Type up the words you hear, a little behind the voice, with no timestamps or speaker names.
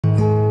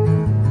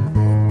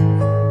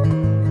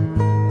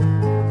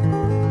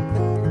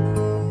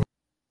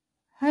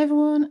Hi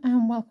everyone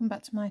and welcome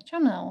back to my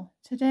channel.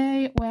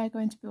 Today we're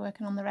going to be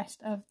working on the rest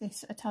of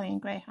this Italian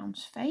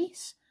Greyhound's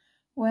face.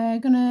 We're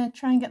going to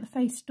try and get the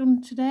face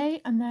done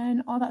today, and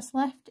then all that's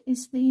left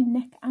is the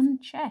neck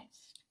and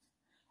chest.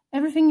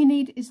 Everything you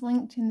need is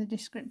linked in the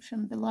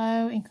description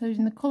below,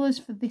 including the colours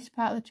for this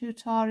part of the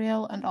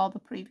tutorial and all the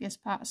previous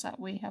parts that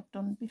we have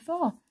done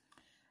before.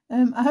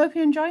 I hope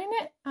you're enjoying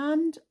it,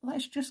 and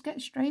let's just get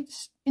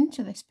straight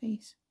into this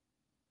piece.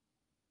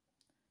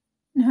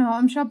 Now,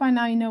 I'm sure by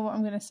now you know what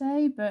I'm going to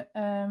say, but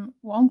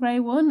Warm Grey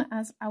 1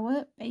 as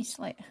our base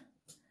layer.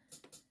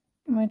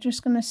 And we're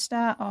just going to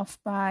start off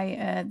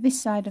by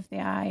this side of the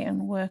eye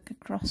and work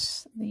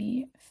across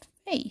the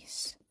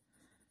face.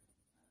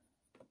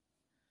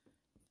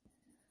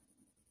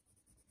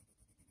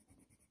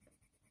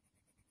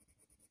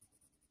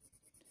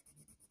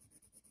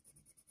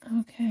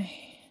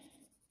 Okay.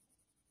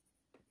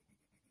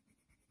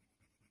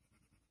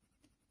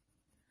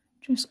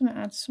 Just going to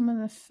add some of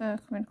the fur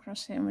coming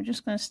across here, and we're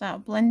just going to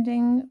start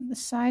blending the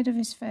side of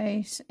his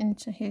face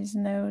into his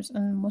nose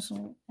and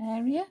muzzle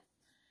area.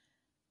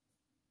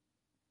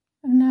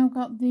 I've now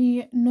got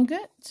the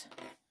Nougat,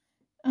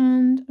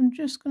 and I'm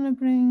just going to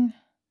bring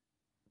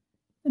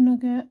the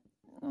Nougat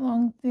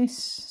along this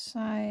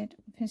side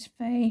of his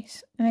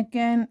face, and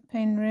again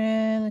paying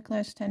really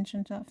close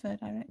attention to that fur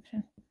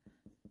direction.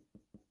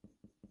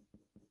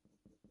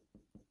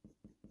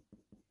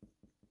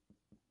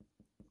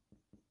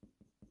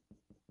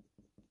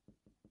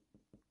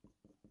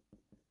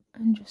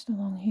 And just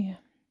along here.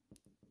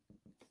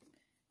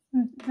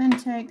 We'll then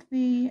take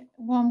the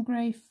Warm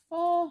Grey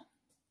 4,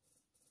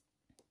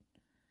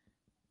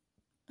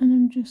 and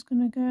I'm just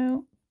going to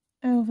go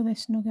over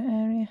this Nougat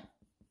area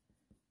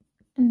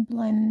and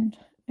blend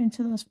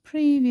into those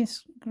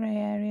previous grey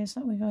areas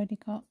that we've already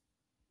got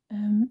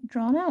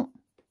drawn out.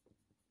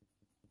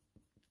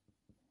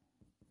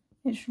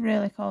 It's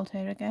really cold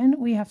here again.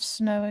 We have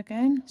snow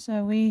again,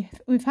 so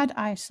we've had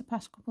ice the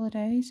past couple of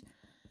days.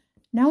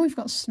 Now we've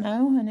got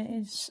snow, and it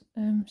is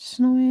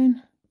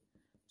snowing,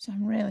 so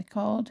I'm really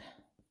cold.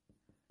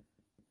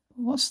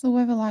 What's the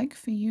weather like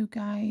for you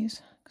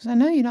guys? Because I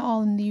know you're not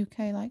all in the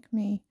UK like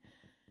me.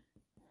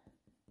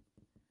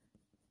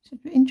 So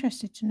I'd be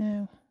interested to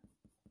know.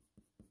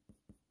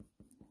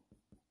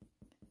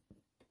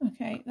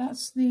 Okay,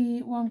 that's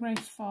the Warm Grey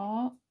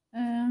 4.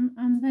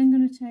 I'm then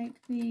going to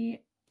take the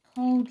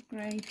Cold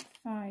Grey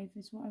 5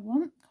 is what I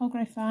want. Cold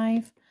Grey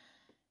 5.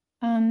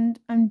 And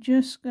I'm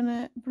just going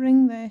to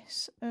bring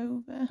this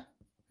over.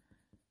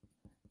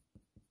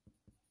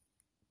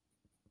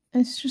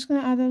 It's just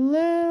going to add a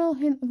little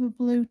hint of a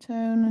blue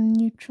tone and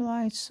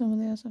neutralise some of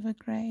those other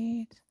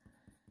greys.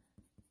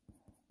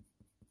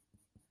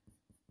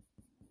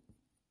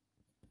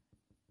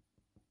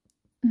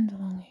 And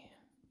along here.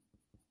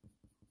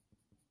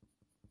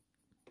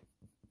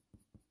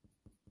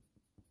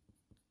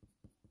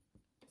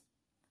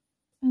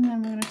 And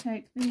then we're going to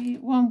take the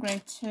Warm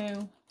Grey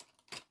 2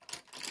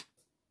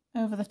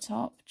 over the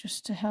top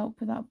just to help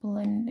with that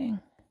blending.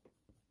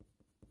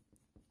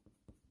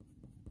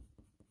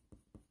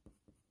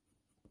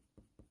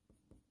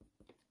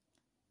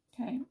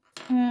 Okay,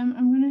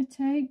 I'm going to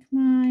take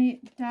my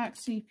dark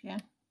sepia,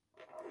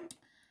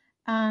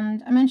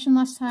 and I mentioned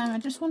last time I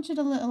just wanted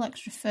a little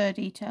extra fur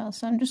detail,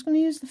 so I'm just going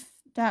to use the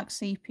dark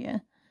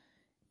sepia,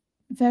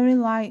 very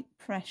light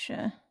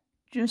pressure,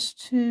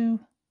 just to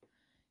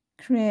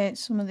create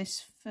some of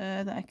this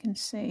fur that I can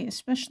see,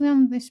 especially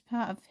on this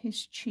part of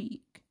his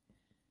cheek.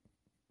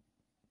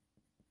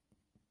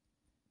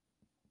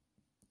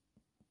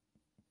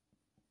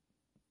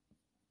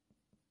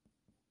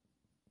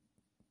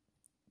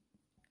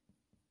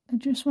 I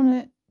just want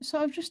to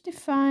sort of just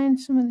define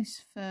some of this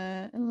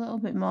fur a little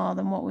bit more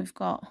than what we've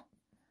got.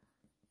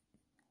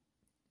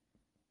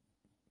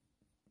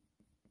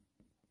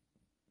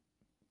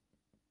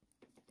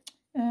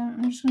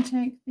 I'm just going to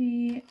take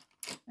the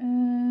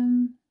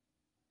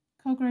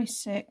Cold Grey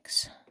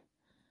 6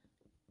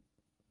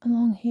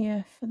 along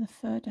here for the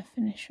fur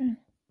definition.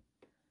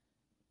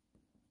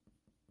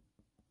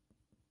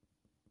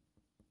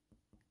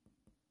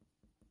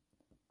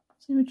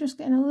 So we're just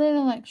getting a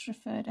little extra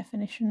fur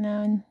definition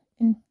now in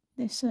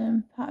this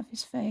part of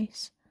his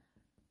face.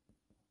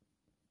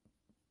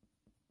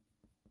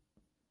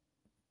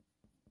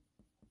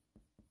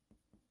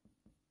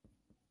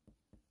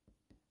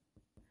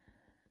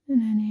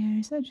 And any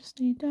areas that just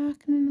need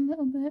darkening a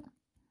little bit.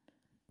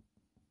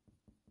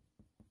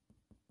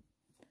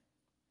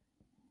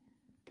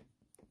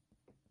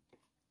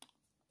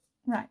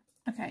 Right,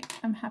 okay,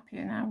 I'm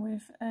happier now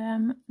with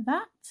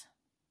that.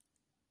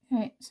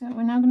 Okay, so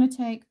we're now going to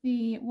take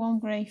the Warm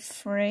Grey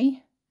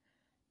 3,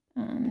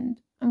 and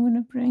I'm going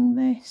to bring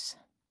this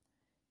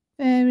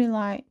very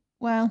light,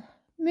 well,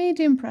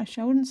 medium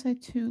pressure, I wouldn't say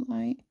too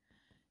light.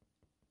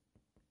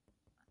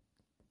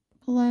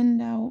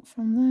 Blend out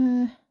from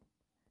there.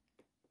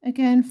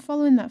 Again,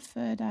 following that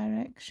fur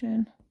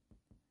direction.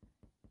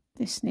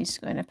 This needs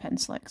to go in a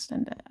pencil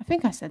extender. I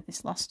think I said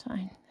this last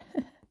time.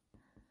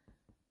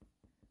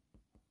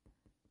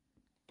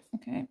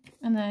 Okay,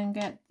 and then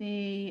get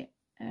the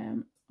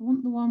I want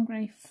the Warm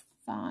Grey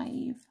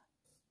 5.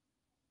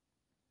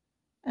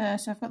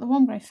 So I've got the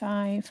Warm Grey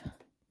 5.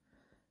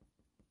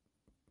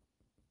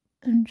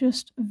 And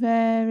just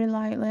very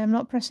lightly, I'm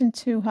not pressing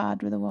too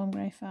hard with the Warm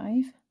Grey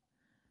 5.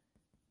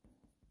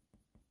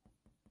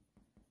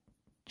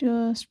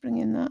 Just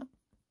bringing that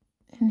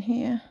in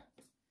here.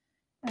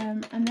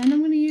 And then I'm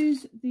going to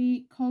use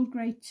the Cold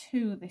Grey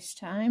 2 this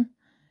time,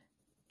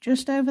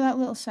 just over that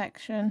little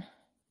section.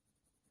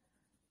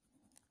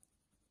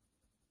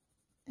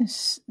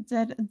 This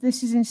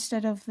is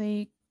instead of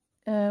the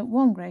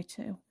Warm Grey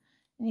 2.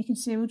 And you can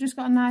see we've just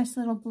got a nice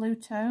little blue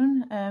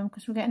tone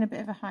because we're getting a bit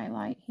of a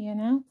highlight here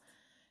now.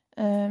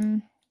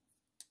 And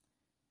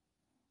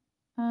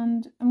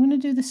I'm going to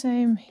do the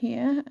same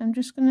here. I'm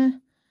just going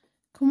to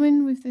come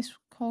in with this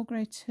Cold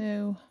Grey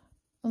 2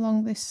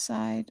 along this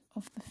side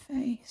of the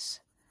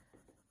face.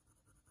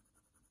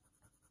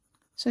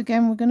 So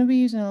again, we're going to be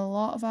using a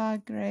lot of our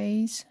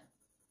greys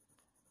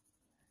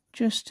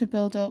just to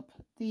build up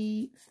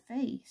the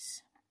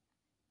face.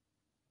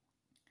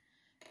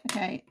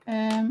 Okay,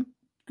 I'm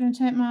going to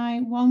take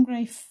my Warm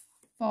Grey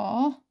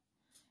 4,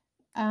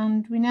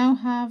 and we now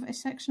have a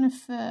section of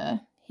fur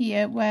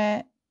here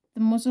where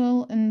the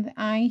muzzle and the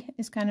eye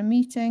is kind of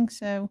meeting,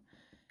 so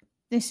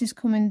this is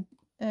coming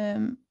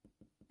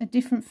a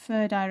different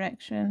fur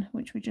direction,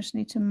 which we just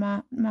need to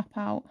map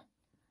out.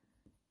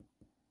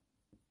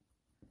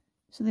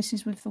 So this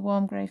is with the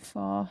Warm Grey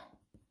 4,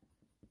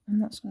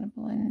 and that's going to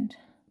blend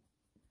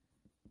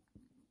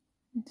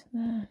into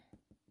there.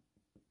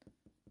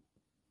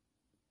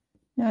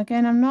 Now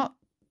again, I'm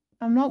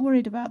not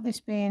worried about this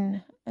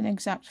being an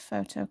exact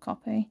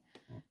photocopy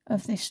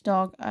of this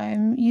dog.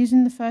 I'm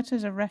using the photo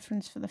as a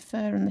reference for the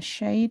fur and the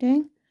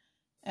shading,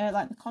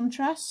 like the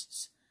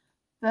contrasts.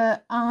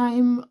 But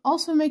I'm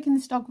also making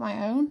this dog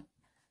my own,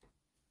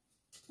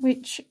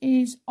 which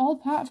is all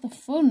part of the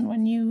fun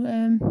when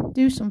you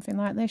do something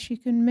like this. You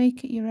can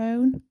make it your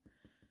own.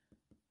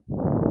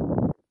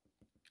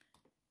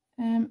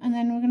 And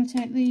then we're going to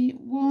take the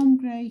Warm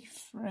Grey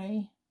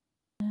 3.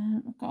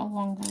 I've got a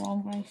longer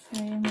Warm Grey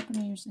 3. I'm not going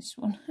to use this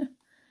one.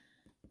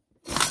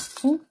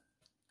 Oh,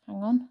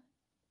 hang on.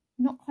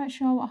 Not quite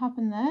sure what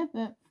happened there,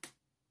 but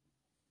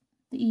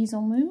the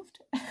easel moved.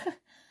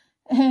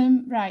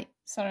 Right,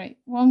 sorry,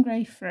 Warm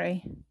Grey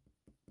 3.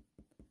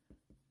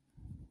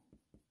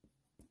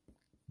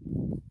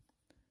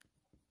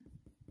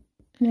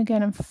 And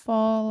again, I'm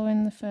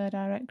following the fur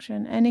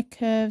direction. Any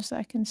curves that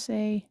I can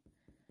see.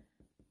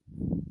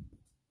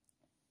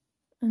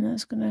 And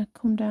that's going to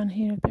come down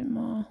here a bit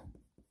more.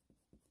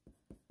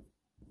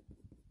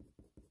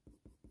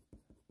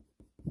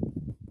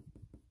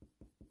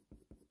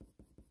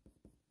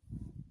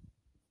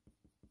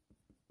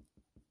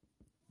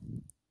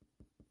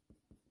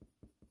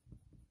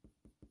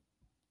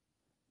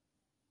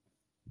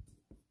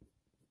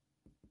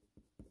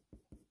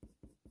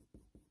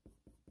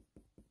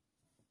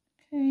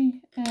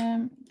 Okay,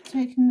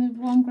 taking the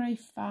Warm Grey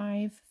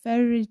 5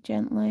 very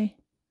gently,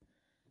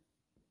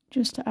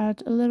 just to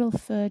add a little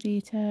fur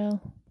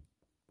detail.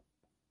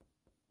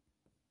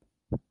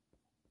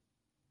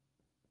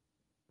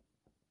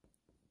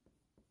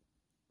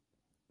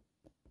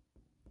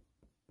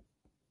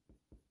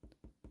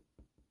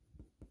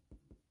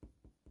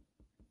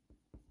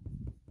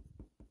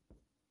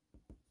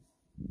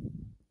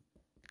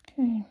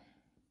 Okay.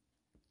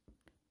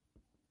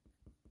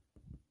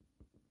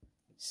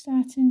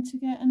 Starting to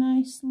get a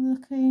nice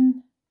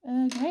looking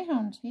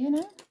greyhound here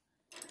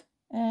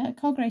now.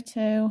 Cold Grey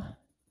 2,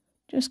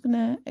 just going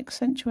to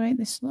accentuate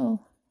this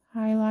little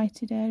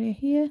highlighted area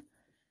here.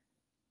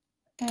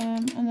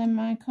 And then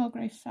my Cold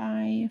Grey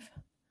 5,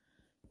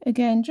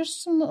 again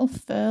just some little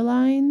fur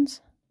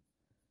lines.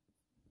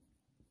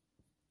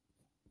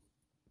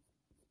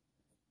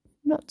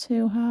 Not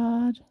too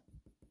hard.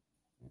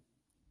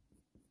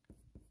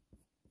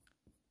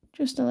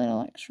 Just a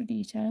little extra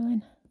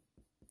detailing.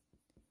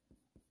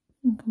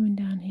 And coming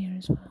down here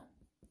as well.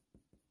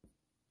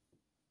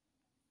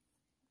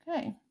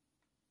 Okay.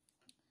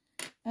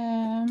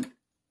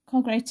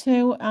 Cold Grey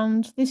 2,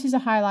 and this is a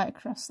highlight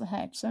across the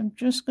head, so I'm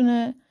just going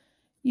to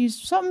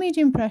use sort of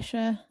medium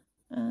pressure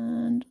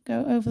and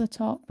go over the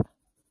top.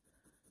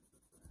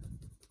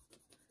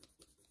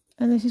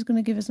 And this is going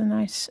to give us a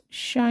nice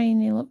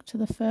shiny look to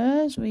the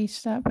fur as we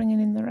start bringing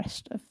in the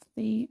rest of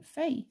the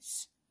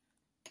face.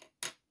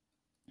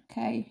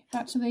 Okay,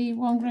 back to the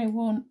Warm Grey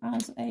 1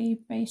 as a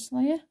base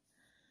layer.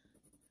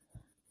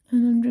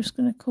 And I'm just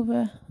going to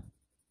cover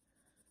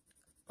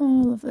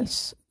all of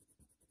this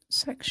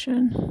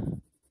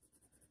section.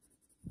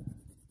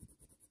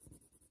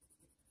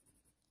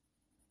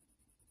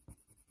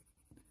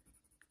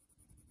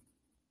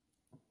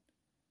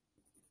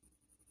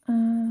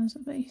 As a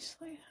base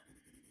layer.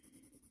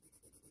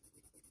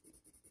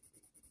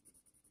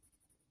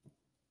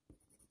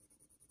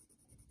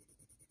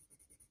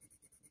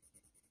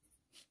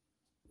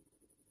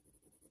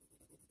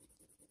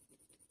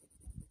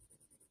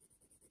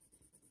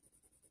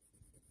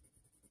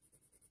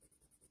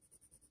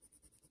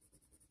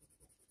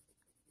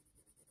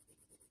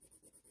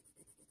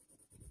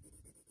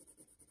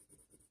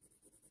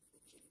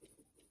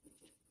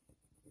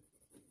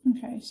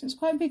 Okay, so it's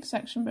quite a big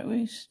section, but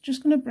we're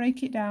just going to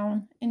break it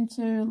down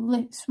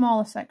into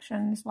smaller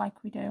sections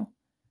like we do.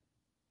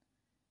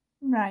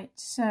 Right,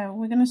 so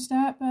we're going to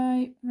start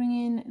by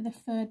bringing the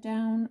fur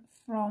down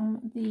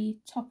from the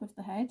top of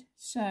the head.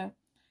 So I'm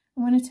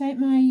going to take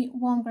my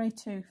warm grey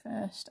 2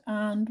 first,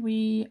 and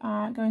we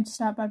are going to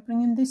start by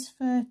bringing this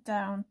fur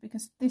down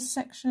because this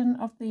section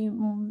of the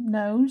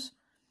nose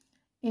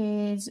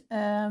is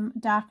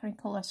darker in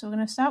colour. So we're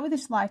going to start with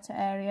this lighter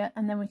area,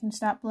 and then we can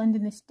start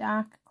blending this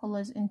dark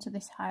colours into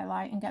this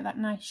highlight and get that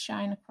nice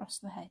shine across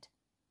the head.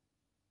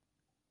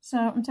 So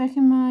I'm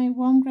taking my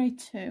warm grey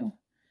 2,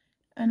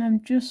 and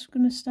I'm just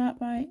going to start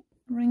by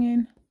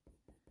bringing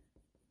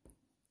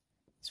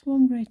this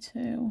warm grey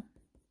 2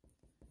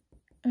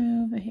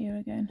 over here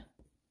again.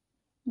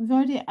 We've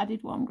already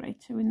added warm grey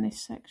 2 in this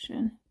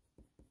section,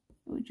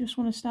 but we just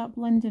want to start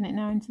blending it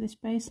now into this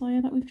base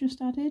layer that we've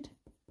just added.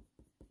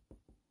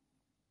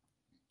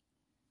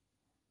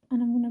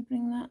 And I'm going to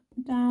bring that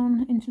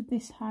down into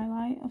this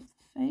highlight of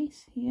the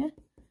face here.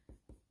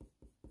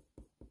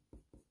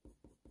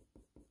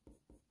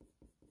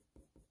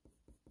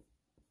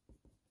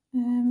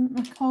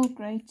 My cold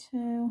grey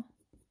 2.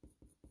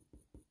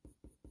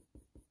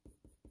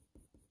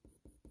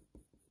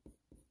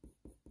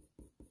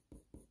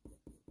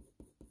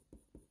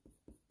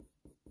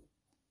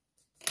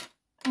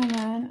 And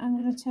then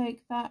I'm going to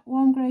take that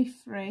warm grey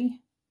 3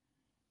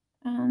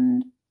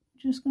 and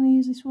just going to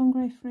use this warm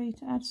grey 3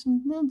 to add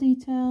some little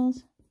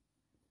details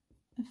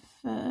of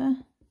fur,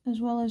 as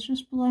well as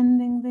just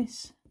blending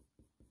this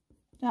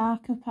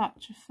darker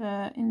patch of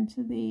fur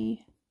into the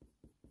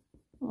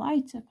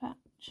lighter patch.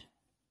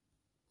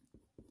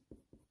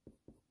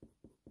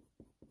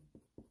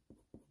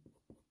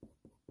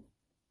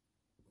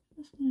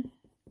 Just going to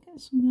get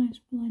some nice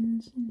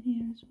blends in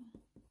here as well.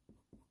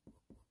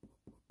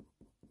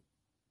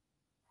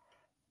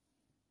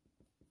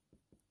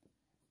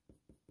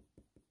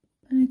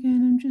 And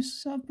again, I'm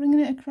just sort of bringing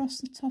it across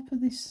the top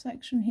of this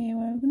section here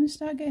where we're going to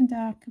start getting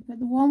darker, but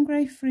the warm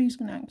grey 3 is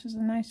going to act as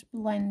a nice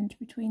blend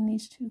between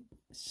these two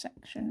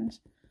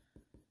sections.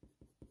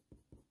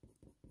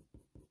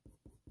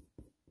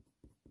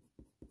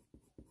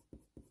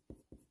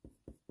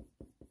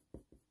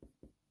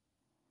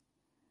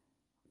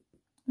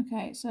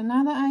 Okay, so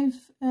now that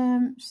I've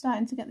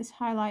starting to get this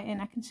highlight in,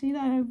 I can see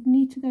that I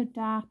need to go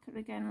darker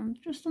again,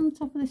 just on the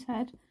top of this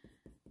head.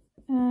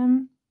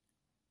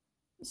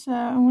 So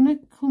I'm going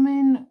to come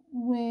in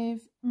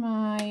with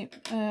my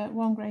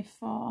warm grey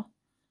 4,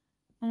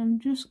 and I'm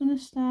just going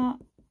to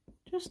start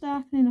just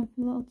darkening up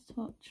a little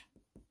touch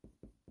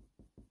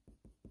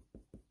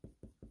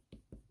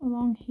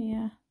along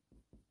here.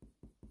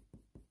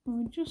 But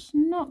we're just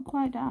not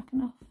quite dark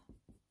enough.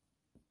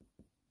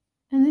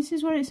 And this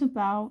is what it's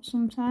about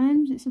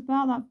sometimes. It's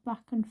about that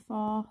back and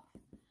forth.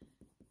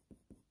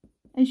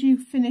 As you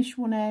finish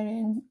one area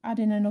and add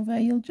in another,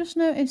 you'll just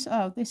notice,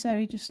 oh, this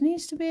area just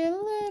needs to be a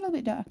little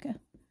bit darker.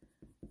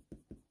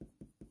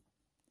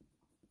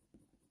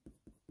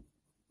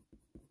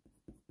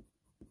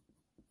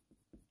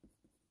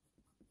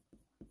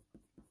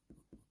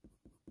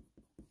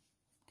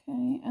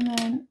 Okay, and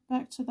then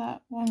back to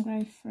that warm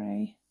grey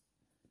 3,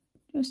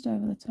 just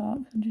over the top,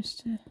 and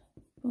just to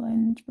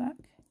blend back.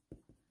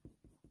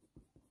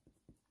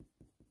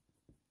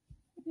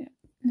 Yeah,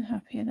 I'm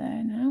happier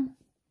there now.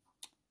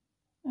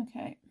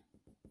 Okay,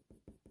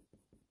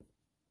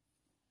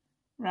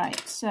 right,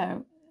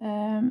 so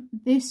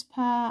this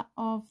part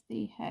of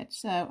the head,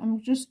 so I'm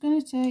just going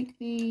to take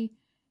the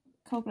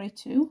cold grey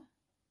 2,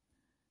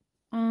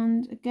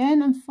 and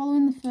again I'm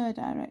following the fur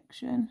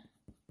direction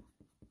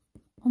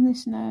on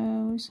this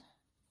nose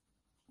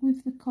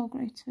with the cold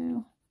grey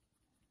 2,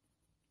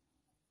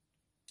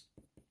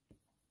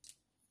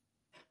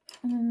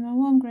 and then my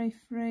warm grey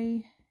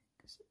 3,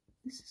 because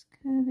this is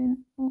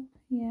curving up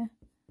here.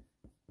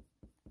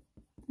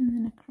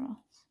 And then across.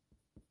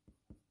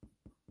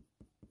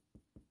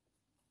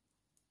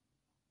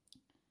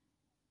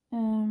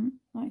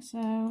 Like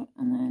so,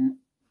 and then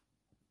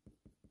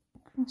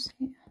across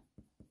here.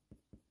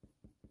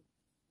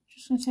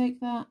 Just going to take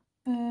that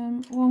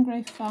warm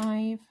grey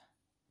 5,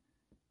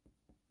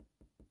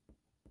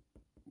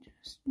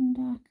 just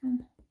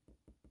darken.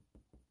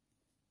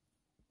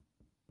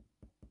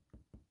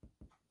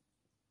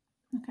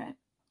 Okay,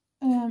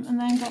 and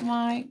then got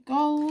my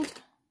gold.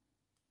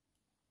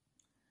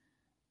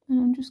 And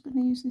I'm just going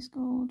to use this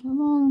gold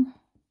along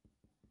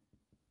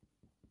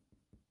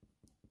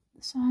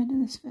the side of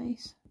this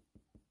face.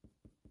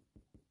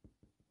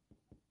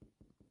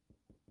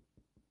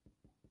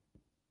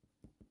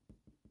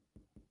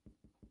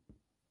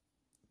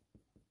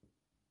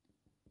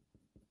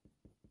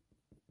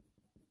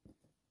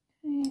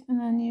 Okay,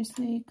 and then use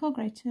the cold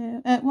grey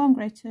 2, warm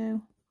grey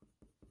 2,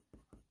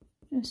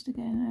 just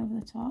again over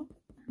the top.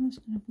 I'm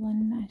just going to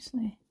blend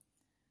nicely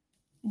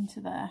into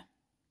there.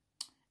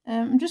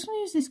 I'm just going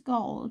to use this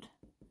gold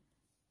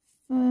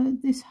for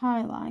this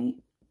highlight,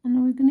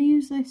 and we're going to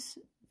use this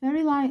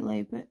very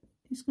lightly, but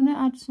it's going to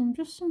add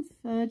just some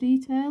fur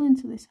detail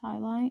into this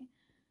highlight.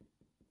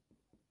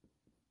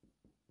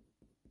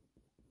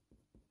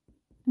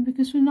 And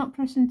because we're not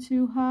pressing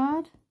too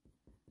hard,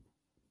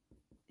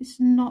 it's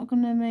not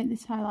going to make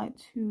this highlight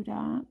too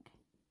dark.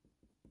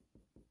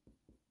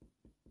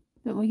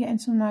 But we're getting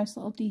some nice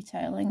little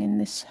detailing in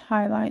this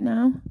highlight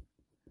now.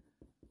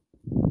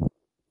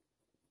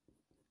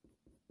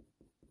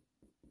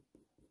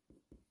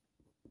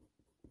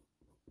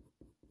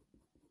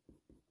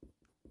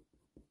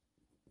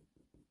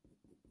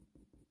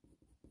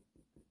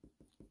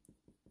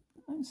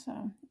 And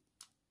so,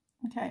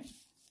 okay.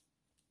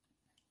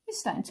 It's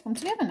starting to come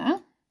together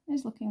now.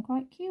 It's looking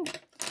quite cute.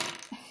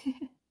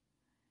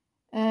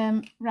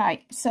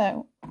 Right,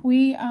 so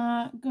we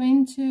are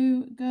going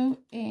to go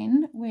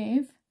in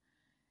with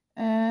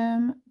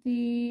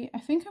I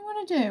think I'm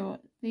going to do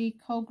the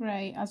coal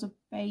grey as a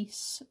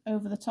base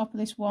over the top of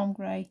this warm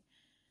grey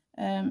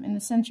in the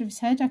centre of his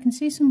head. I can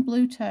see some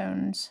blue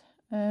tones,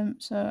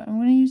 so I'm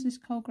going to use this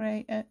coal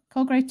grey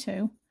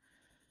 2.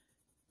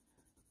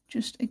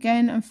 Just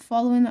again, I'm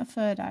following that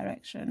fur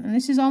direction, and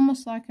this is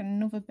almost like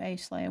another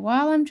base layer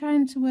while I'm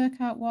trying to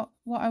work out what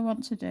I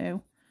want to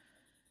do.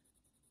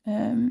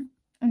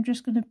 I'm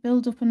just going to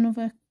build up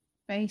another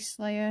base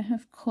layer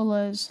of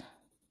colours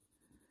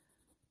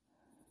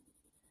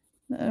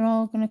that are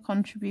all going to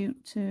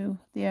contribute to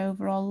the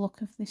overall look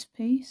of this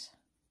piece.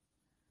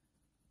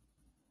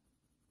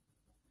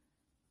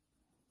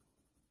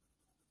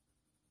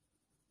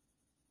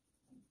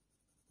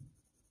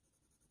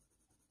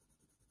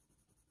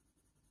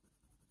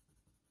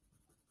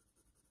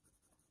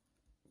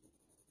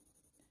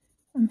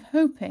 I'm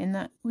hoping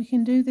that we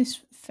can do this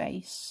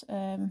face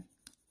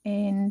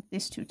in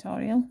this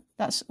tutorial.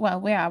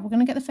 We're going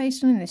to get the face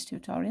done in this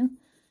tutorial,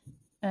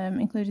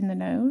 including the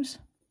nose.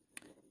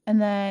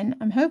 And then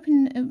I'm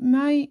hoping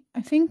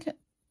I think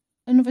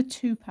another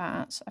 2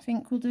 parts. I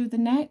think we'll do the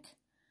neck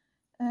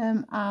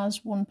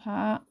as one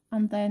part,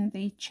 and then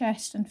the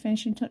chest and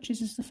finishing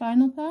touches as the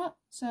final part.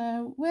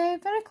 So we're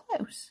very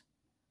close.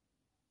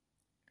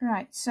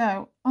 Right,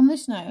 so on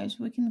this nose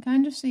we can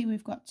kind of see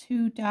we've got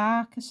 2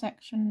 darker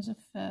sections of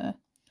fur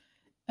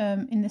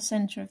in the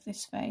centre of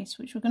this face,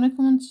 which we're going to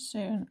come on to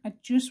soon. I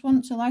just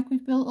want to, like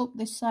we've built up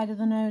this side of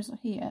the nose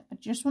here, I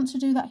just want to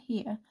do that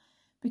here,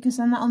 because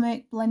then that'll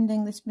make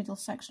blending this middle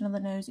section of the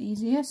nose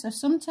easier. So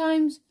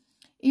sometimes,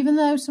 even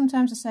though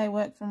sometimes I say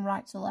work from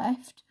right to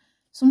left,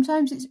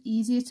 sometimes it's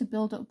easier to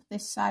build up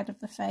this side of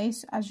the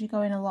face as you're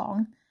going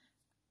along,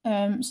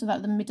 so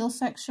that the middle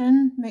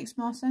section makes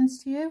more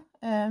sense to you.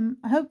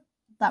 I hope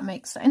that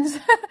makes sense.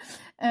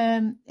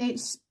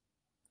 It's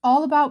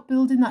all about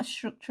building that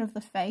structure of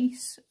the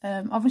face.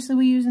 Obviously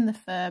we're using the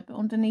fur, but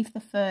underneath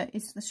the fur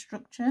is the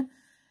structure.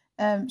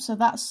 So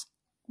that's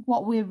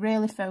what we're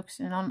really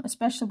focusing on,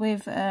 especially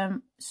with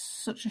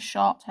such a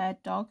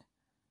short-haired dog.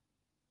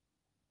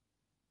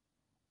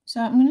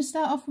 So I'm going to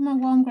start off with my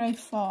warm grey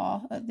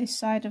 4 at this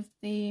side of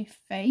the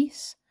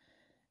face.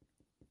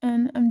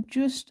 And I'm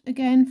just,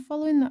 again,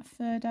 following that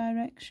fur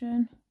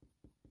direction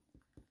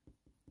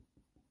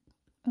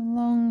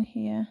along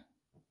here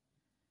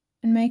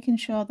and making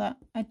sure that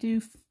I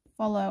do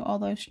follow all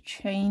those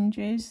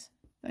changes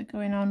that are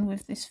going on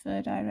with this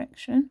fur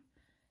direction.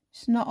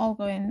 It's not all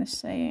going in the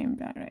same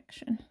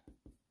direction.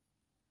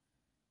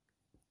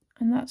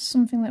 And that's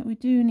something that we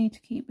do need to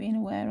keep being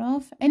aware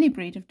of. Any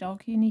breed of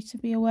dog, you need to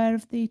be aware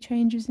of the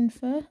changes in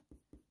fur.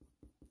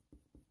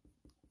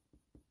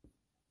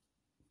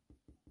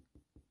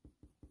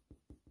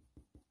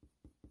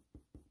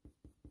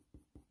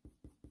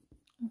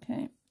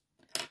 Okay,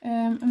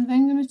 I'm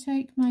then going to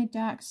take my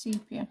dark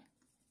sepia.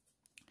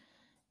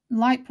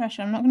 Light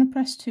pressure, I'm not going to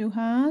press too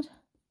hard,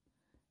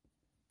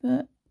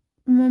 but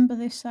remember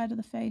this side of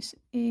the face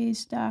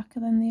is darker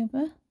than the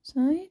other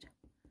side.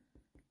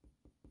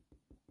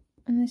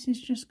 And this is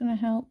just going to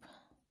help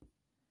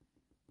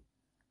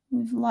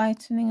with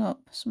lightening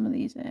up some of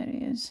these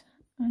areas.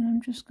 And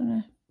I'm just going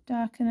to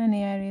darken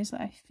any areas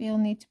that I feel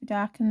need to be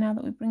darkened now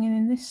that we're bringing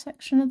in this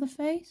section of the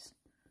face.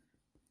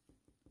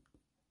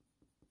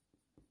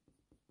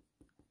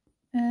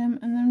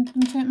 And then I'm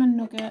going to take my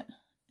Nougat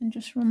and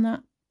just run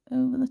that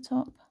over the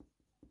top.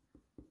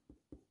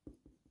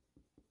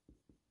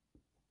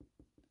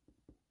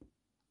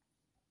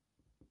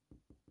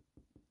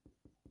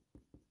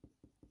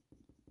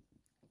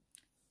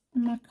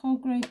 And my coal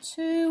grey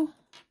 2,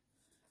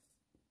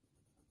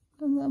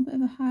 a little bit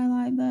of a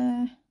highlight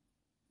there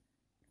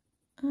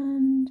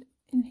and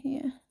in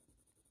here.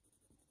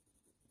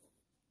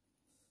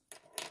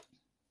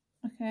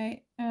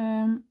 Okay,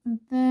 and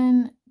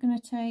then I'm going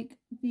to take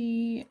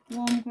the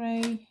warm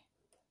grey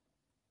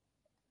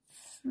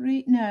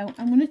 3, no,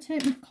 I'm going to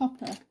take the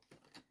copper,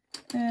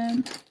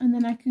 and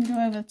then I can go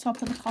over the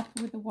top of the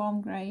copper with the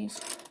warm greys.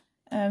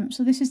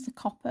 So this is the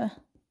copper.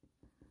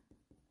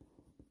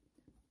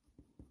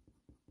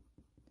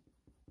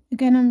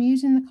 Again, I'm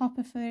using the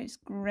copper for its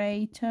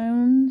grey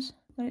tones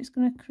that it's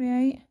going to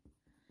create.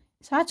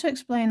 It's hard to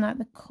explain like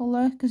the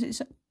colour, because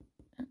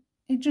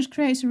it just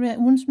creates a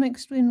real, once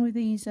mixed in with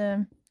these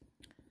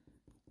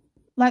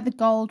like the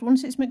gold,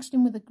 once it's mixed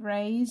in with the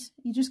greys,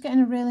 you're just getting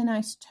a really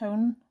nice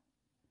tone,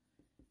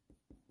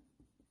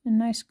 a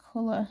nice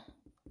colour.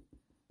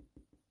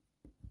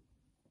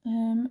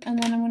 And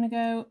then I'm going to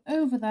go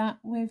over that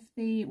with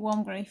the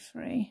warm grey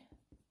 3.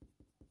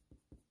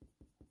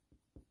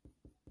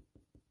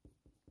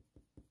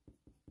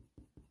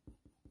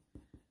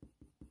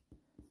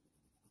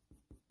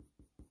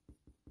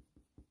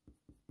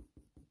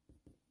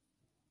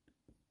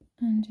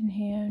 And in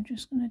here I'm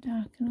just going to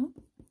darken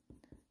up.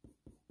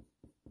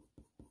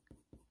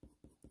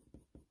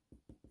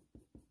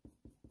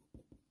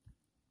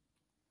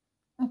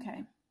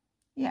 Okay,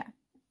 yeah,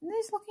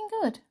 it's looking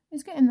good.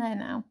 It's getting there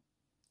now.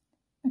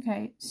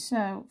 Okay,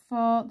 so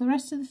for the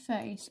rest of the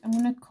face, I'm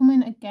going to come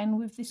in again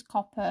with this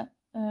copper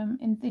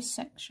in this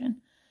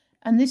section.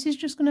 And this is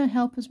just going to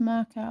help us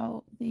mark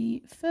out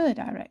the fur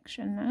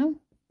direction now.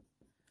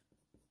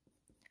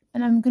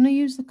 And I'm going to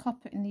use the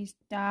copper in these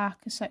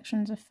darker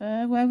sections of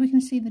fur, where we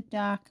can see the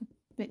darker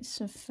bits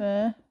of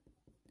fur.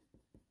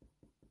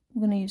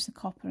 I'm going to use the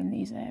copper in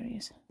these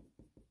areas.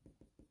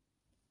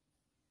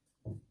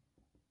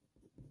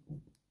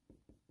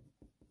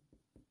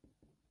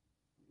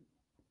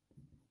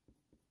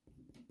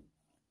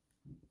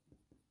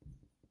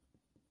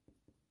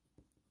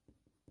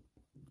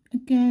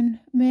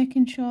 Again,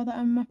 making sure that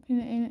I'm mapping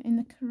it in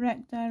the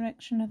correct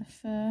direction of the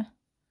fur.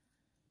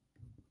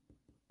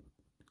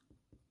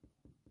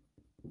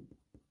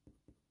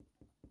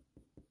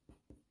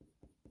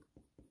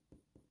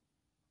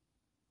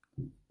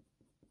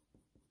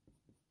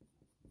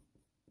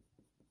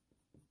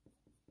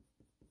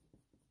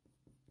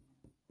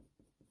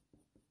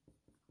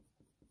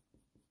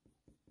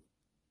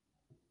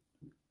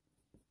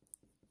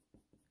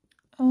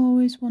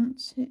 Always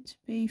want it to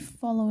be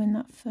following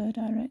that fur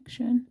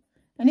direction.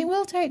 And it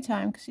will take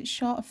time because it's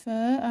shorter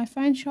fur. I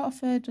find shorter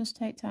fur does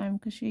take time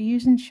because you're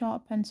using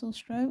shorter pencil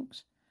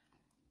strokes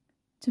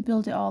to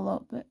build it all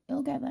up, but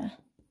it'll get there.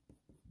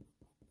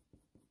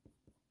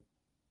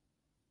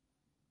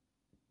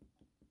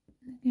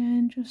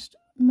 Again, just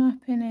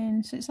mapping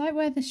in. So it's like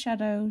where the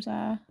shadows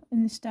are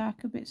in this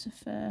darker bits of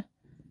fur.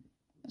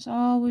 That's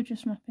all we're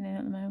just mapping in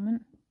at the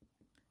moment.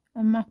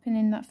 And mapping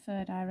in that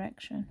fur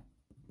direction.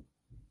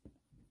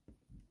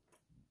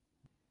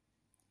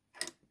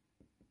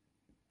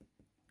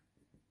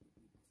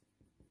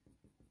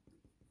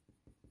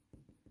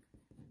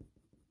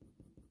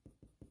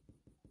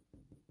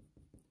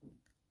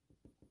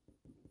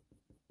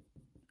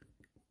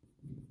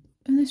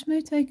 And this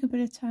may take a bit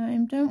of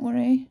time, don't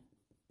worry.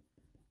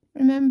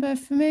 Remember,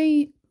 for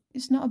me,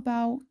 it's not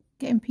about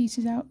getting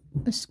pieces out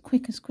as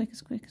quick as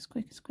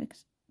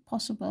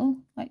possible,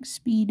 like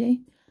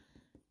speedy.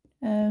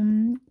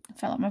 I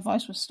felt like my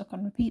voice was stuck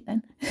on repeat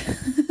then.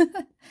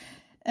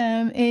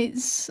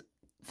 It's,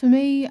 for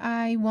me,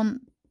 I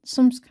want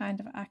some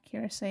kind of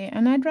accuracy,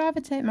 and I'd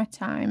rather take my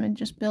time and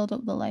just build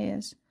up the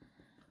layers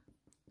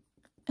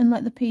and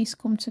let the piece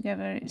come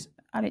together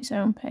at its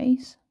own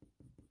pace.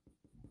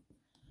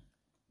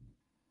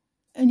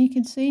 And you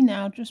can see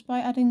now, just by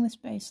adding this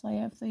base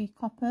layer of the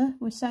copper,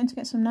 we're starting to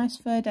get some nice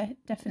fur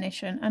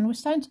definition, and we're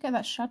starting to get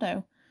that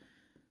shadow.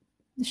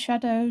 The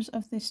shadows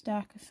of this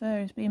darker fur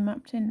is being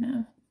mapped in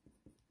now.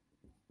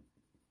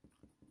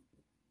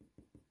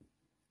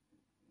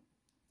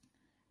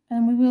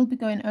 And we will be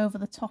going over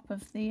the top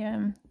of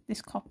the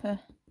this copper.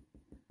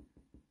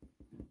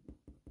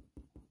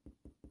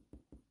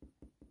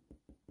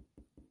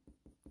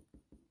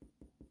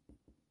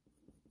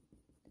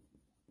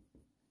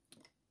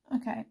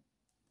 Okay.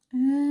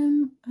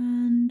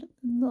 And a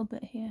little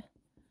bit here,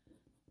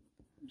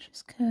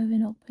 just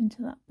curving up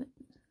into that bit.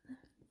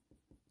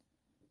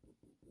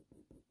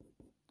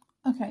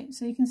 Okay,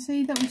 so you can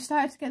see that we've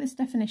started to get this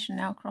definition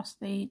now across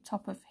the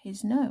top of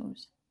his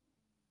nose.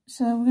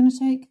 So we're going to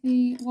take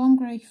the warm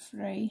grey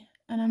 3,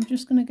 and I'm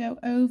just going to go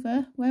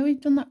over where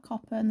we've done that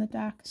copper and the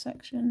darker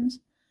sections,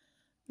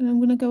 and I'm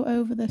going to go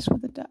over this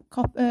with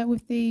the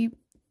with the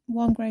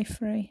warm grey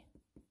 3.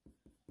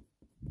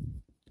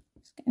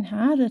 Getting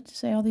harder to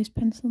say all these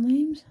pencil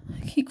names.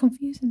 I keep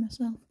confusing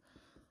myself.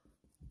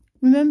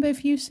 Remember,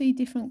 if you see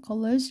different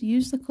colours,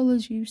 use the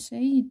colours you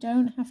see. You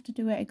don't have to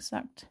do it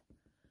exact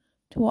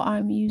to what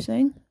I'm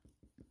using.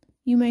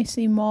 You may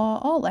see more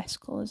or less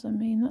colours than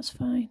me, and that's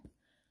fine.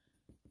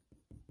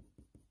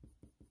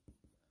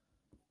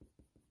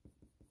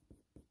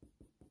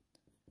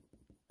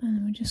 And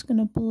then we're just going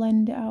to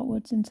blend it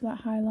outwards into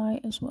that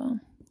highlight as well.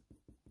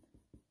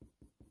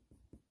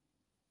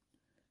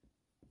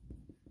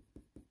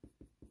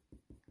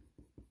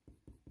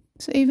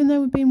 So even though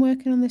we've been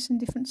working on this in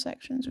different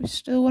sections, we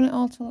still want it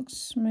all to look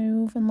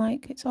smooth and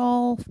like it's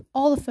all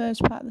the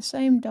first part of the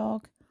same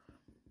dog,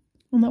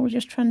 and that we're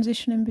just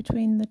transitioning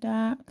between the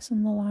darks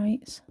and the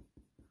lights.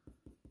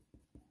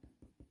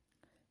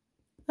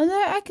 And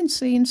there, I can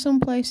see in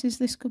some places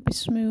this could be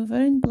smoother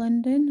in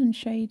blending and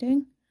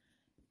shading,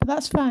 but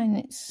that's fine.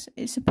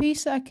 It's a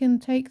piece that I can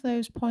take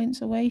those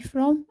points away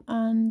from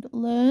and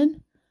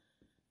learn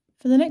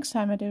for the next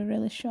time I do a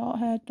really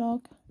short-haired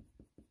dog.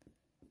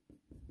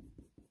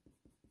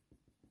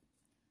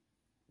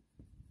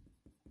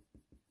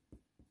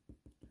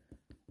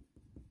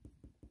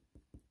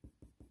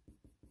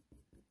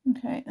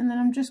 Okay, and then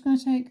I'm just going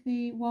to take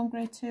the warm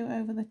grey 2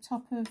 over the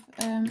top of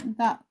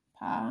that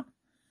part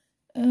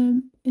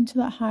into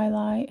that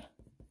highlight,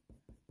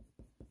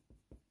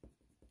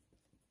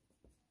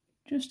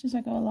 just as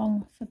I go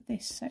along for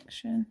this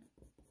section.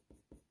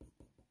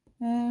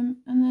 And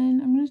then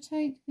I'm going to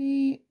take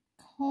the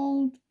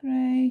cold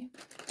grey,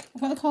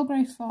 I've got the cold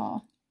grey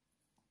 4,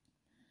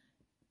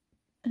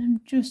 and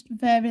I'm just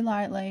very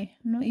lightly,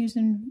 I'm not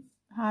using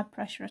hard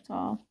pressure at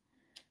all,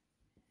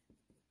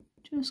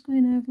 just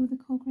going over with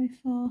the cold grey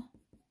 4.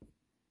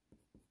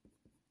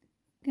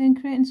 Again,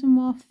 creating some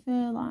more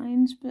fur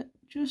lines, but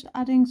just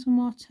adding some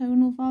more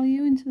tonal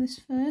value into this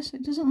fur so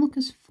it doesn't look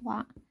as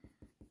flat.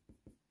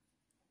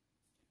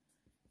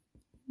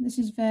 This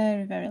is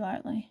very, very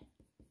lightly.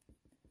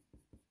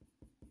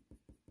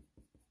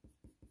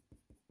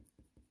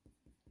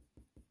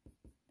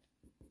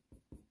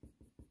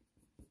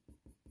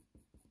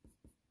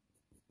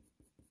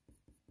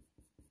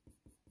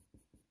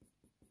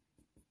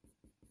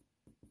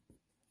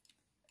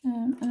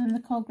 And then the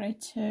cold grey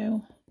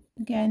 2,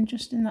 again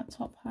just in that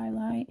top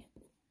highlight,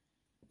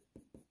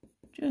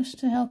 just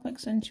to help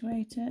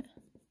accentuate it.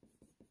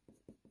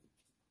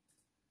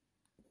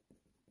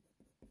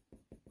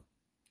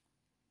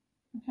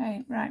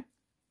 Okay, right,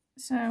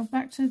 so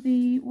back to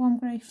the warm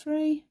grey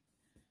 3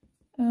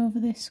 over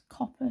this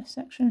copper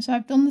section. So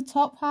I've done the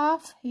top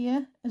half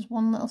here as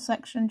one little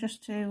section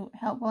just to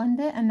help blend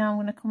it, and now I'm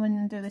going to come in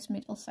and do this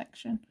middle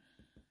section.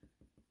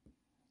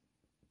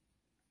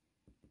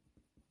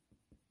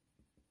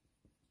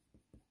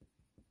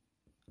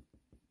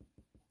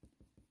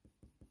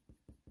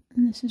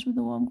 And this is with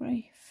the warm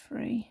grey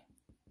 3.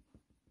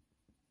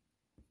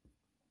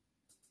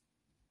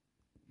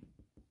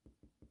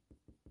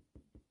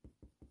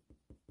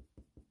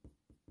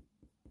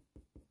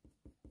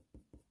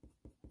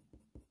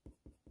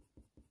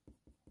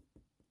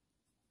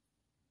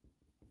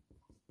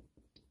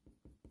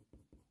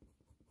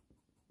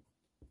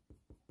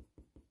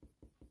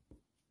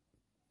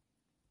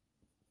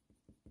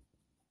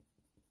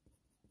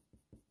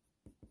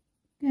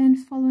 Again,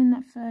 following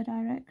that fur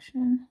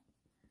direction.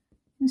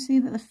 You can see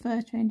that the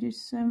fur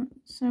changes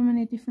so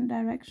many different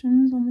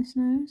directions on this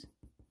nose.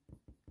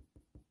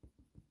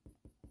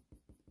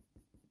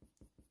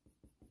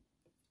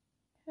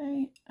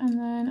 Okay, and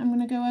then I'm going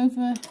to go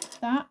over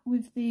that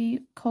with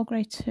the cold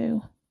grey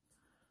 2.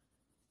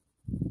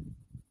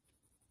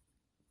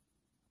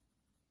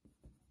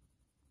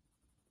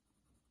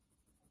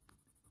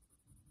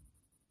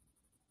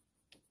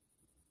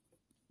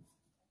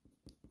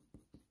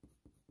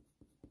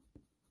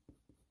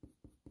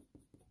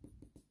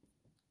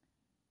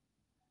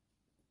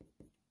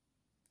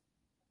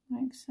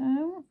 Like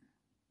so.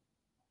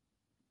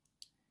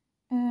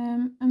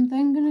 I'm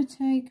then going to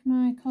take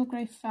my cold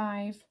grey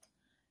 5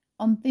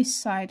 on this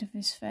side of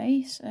his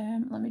face.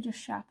 Let me just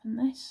sharpen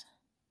this.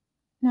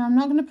 Now I'm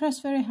not going to press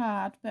very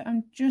hard, but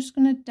I'm just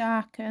going to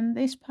darken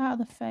this part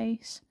of the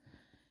face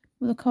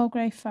with a cold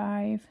grey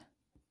 5,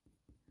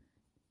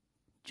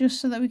 just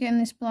so that we're getting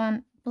this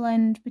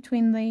blend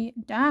between the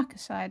darker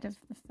side of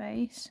the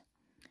face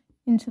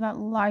into that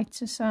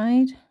lighter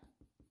side.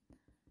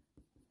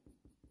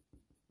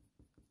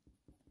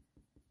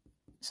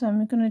 So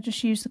I'm going to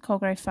just use the cold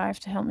grey 5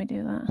 to help me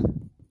do that.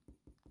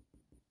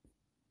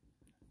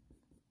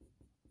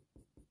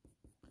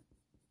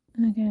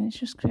 And again, it's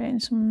just creating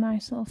some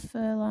nice little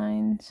fur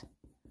lines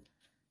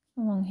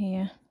along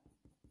here.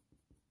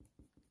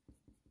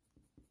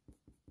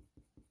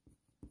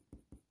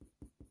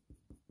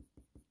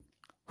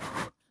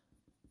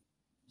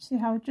 See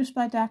how just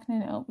by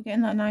darkening it up, we're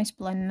getting that nice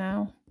blend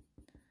now.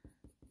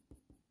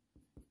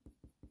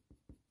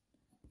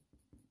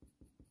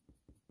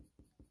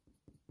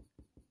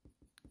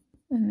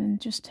 And then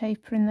just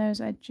tapering those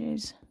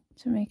edges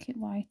to make it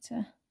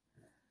lighter.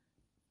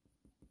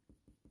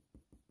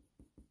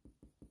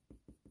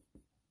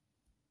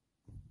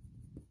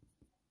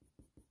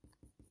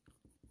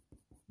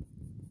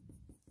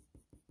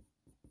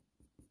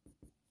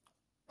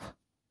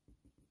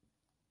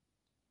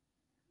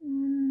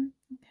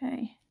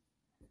 Okay.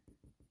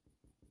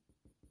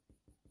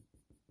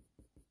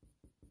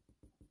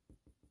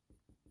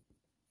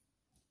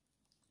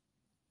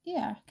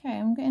 Yeah, okay,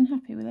 I'm getting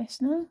happy with this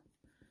now.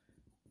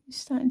 It's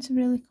starting to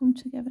really come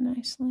together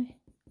nicely.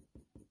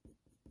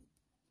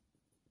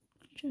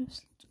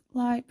 Just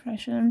light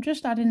pressure. I'm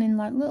just adding in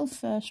like little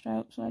fur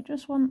strokes, so I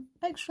just want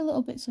extra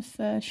little bits of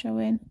fur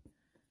showing.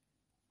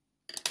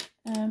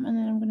 And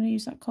then I'm going to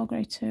use that cold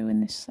grey 2 in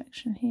this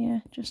section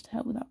here, just to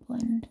help with that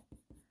blend.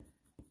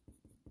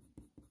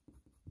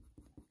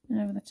 And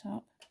over the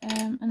top.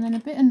 And then a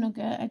bit of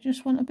Nougat. I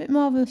just want a bit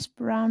more of this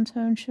brown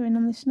tone showing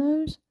on this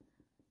nose.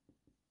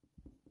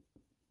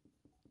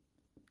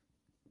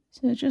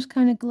 So just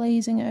kind of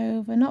glazing it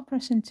over, not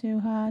pressing too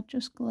hard,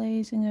 just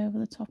glazing over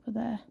the top of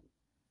there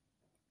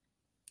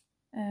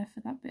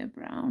for that bit of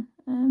brown.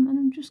 And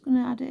I'm just going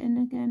to add it in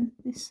again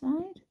this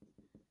side.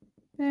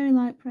 Very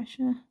light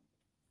pressure.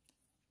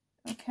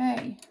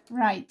 Okay,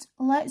 right,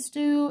 let's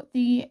do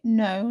the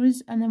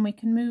nose and then we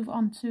can move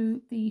on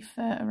to the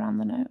fur around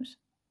the nose.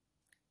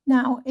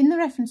 Now, in the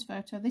reference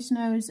photo, this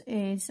nose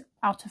is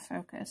out of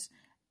focus,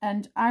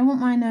 and I want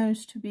my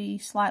nose to be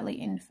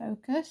slightly in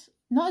focus.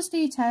 Not as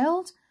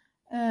detailed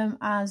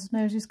as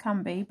noses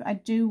can be, but I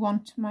do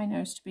want my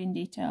nose to be in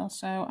detail.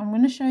 So I'm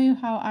going to show you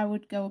how I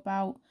would go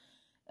about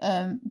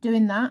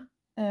doing that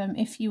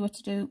if you were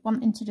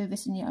wanting to do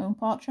this in your own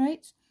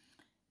portraits.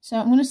 So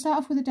I'm going to start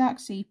off with a dark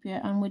sepia,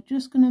 and we're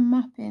just going to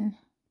map in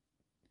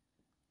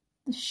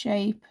the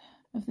shape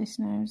of this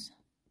nose.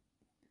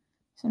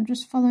 So I'm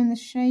just following the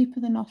shape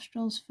of the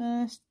nostrils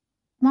first,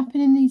 mapping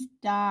in these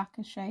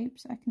darker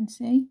shapes I can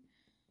see.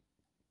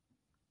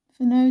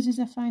 For noses,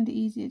 I find it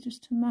easier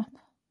just to map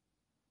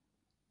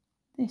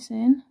this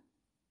in.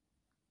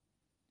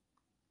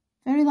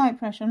 Very light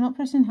pressure, I'm not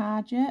pressing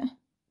hard yet.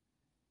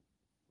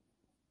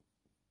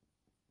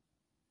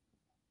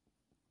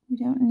 We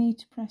don't need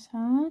to press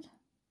hard.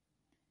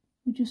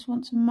 We just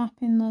want to map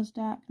in those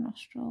dark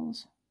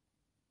nostrils.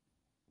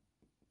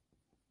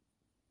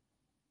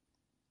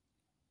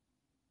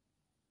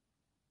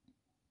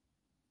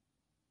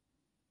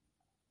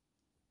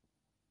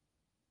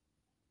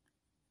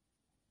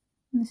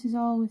 And this is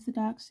all with the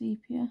dark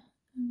sepia.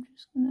 I'm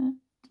just going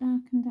to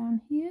darken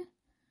down here.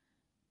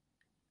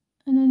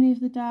 And any of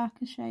the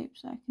darker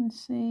shapes I can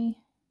see.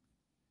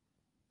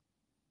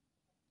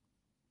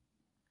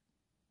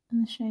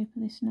 And the shape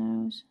of this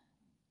nose.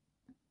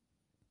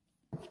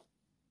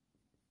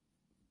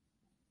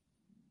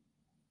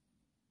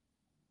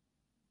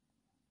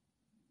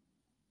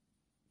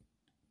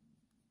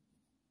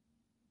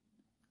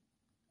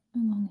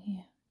 Along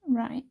here.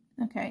 Right,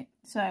 okay,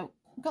 so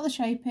I've got the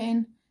shape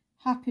in.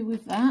 Happy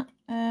with that.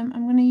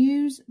 I'm going to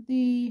use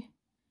the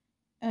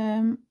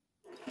Paynes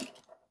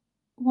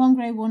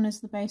Grey one as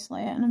the base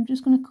layer, and I'm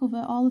just going to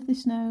cover all of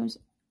this nose,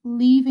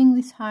 leaving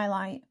this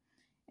highlight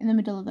in the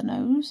middle of the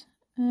nose.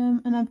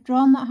 And I've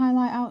drawn that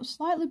highlight out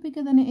slightly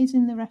bigger than it is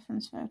in the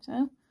reference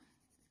photo,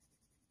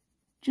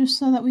 just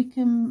so that we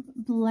can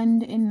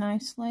blend it in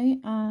nicely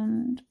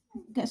and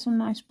get some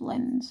nice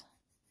blends.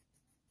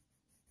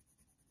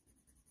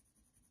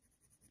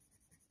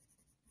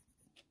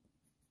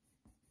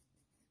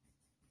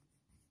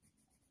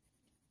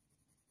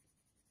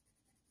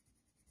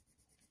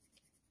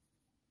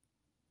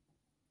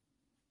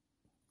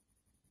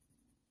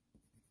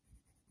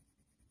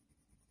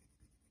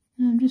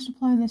 And I'm just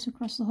applying this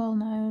across the whole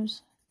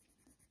nose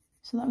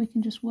so that we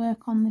can just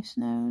work on this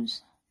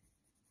nose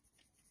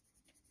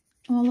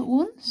all at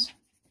once.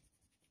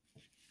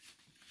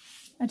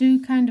 I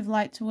do kind of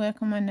like to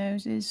work on my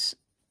noses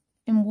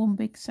in one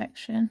big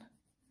section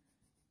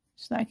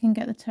so that I can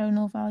get the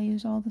tonal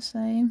values all the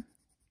same.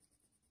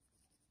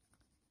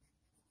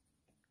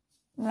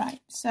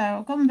 Right, so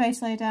I've got my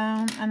base layer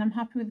down and I'm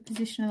happy with the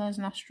position of those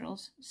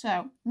nostrils. So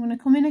I'm going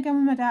to come in again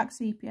with my dark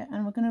sepia,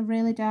 and we're going to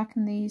really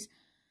darken these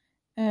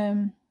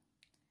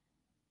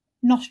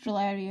nostril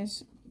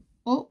areas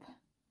up.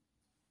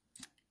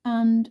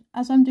 And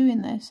as I'm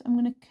doing this, I'm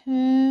going to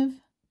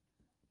curve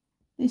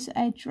this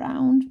edge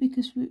round,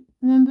 because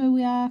remember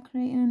we are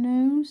creating a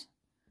nose,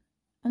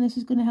 and this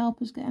is going to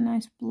help us get a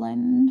nice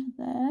blend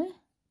there.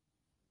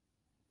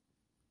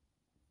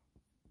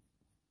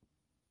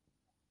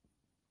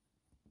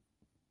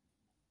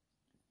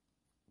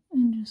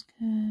 And just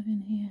curve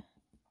in here.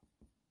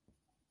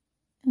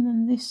 And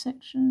then this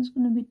section is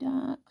going to be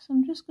dark, so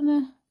I'm just going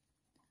to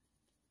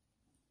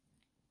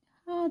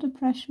harder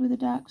pressure with a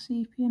dark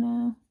sepia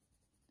now.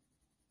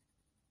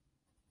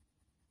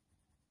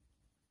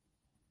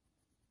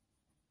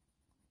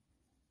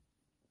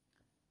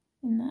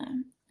 In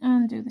there,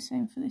 and do the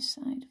same for this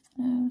side of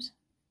the nose.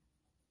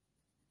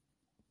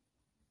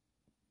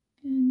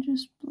 Again,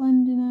 just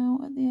blending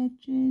out at the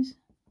edges.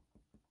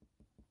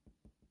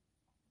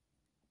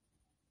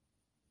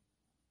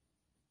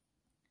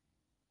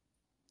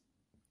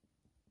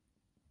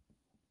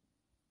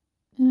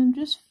 And I'm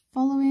just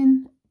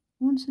following,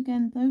 once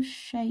again, those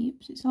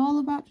shapes. It's all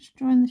about just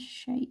drawing the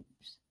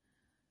shapes.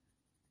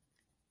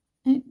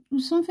 It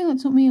was something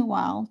that took me a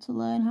while to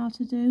learn how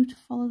to do, to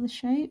follow the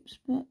shapes,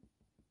 but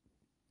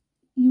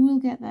you will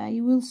get there.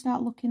 You will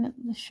start looking at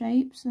the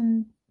shapes,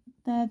 and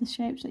they're the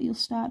shapes that you'll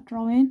start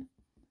drawing.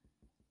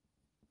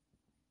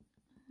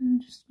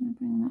 I'm just going to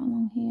bring that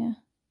along here.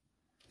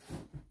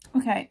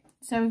 Okay,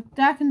 so we've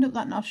darkened up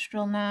that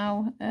nostril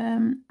now,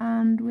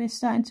 and we're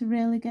starting to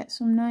really get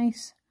some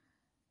nice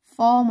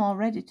form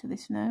already to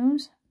this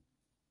nose.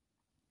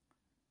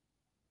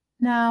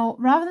 Now,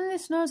 rather than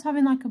this nose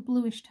having like a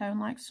bluish tone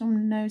like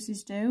some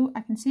noses do, I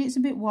can see it's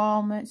a bit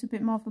warmer, it's a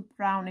bit more of a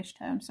brownish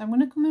tone. So I'm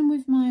going to come in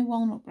with my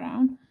Walnut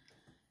Brown,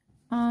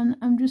 and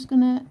I'm just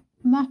going to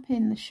map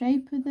in the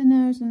shape of the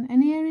nose and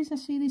any areas I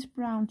see this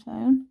brown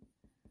tone.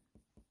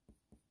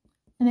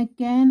 And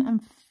again, I'm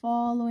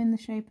following the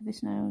shape of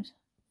this nose.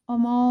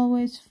 I'm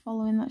always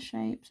following that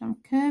shape. So I'm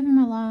curving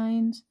my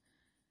lines,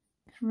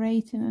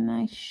 creating a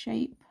nice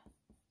shape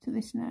to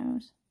this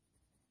nose.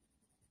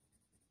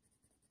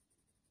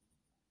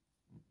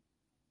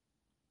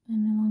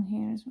 And along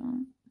here as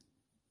well.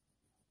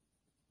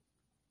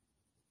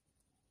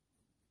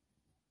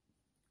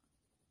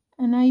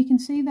 And now you can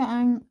see that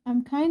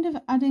I'm kind of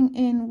adding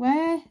in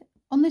where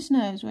on this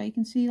nose where you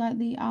can see like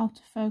the out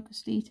of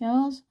focus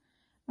details.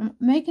 I'm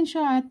making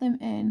sure I add them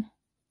in.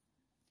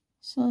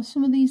 So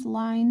some of these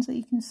lines that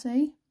you can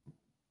see.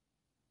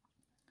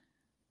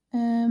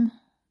 And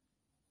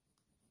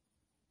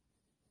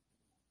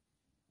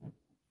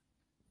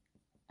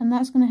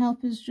that's going to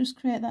help us just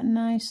create that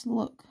nice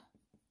look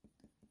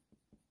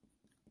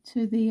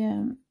to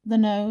the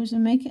nose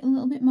and make it a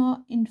little bit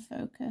more in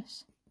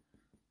focus.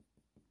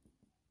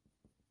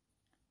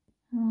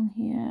 Along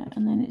here,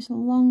 and then it's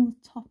along the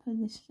top of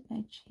this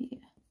edge here.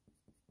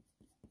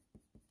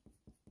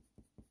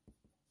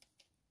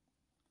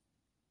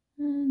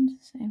 And the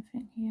same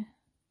thing here.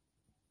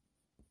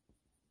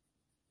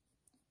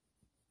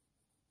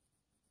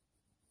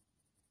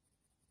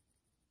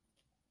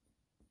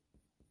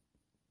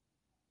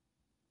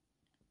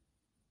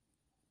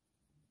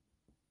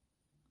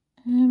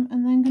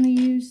 And then going to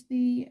use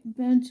the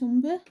burnt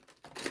umber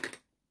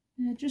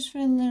just for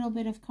a little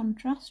bit of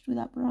contrast with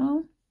that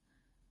brown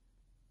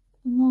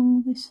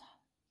along this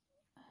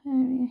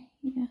area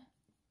here.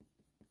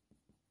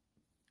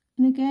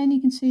 And again,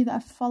 you can see that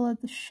I've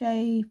followed the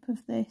shape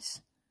of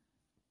this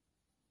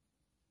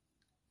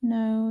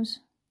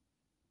nose.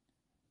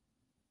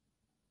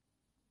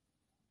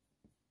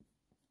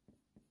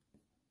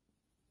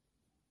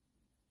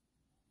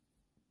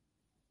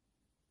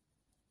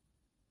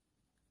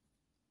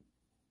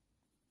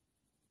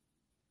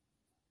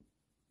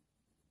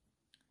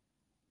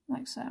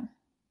 Like so.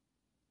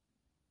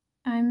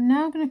 I'm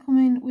now going to come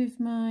in with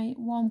my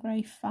Warm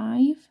Grey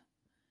 5,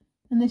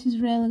 and this is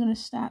really going to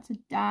start to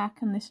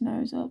darken this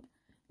nose up.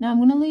 Now I'm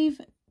going to leave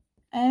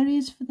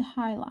areas for the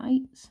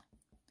highlights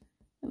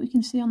that we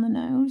can see on the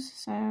nose,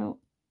 so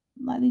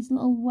like these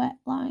little wet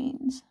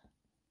lines.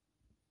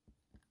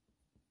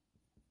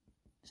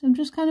 So I'm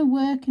just kind of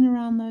working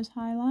around those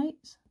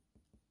highlights.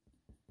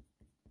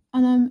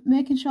 And I'm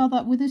making sure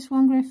that with this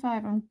Warm Grey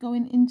 5, I'm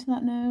going into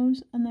that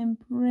nose and then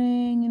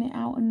bringing it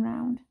out and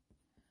round.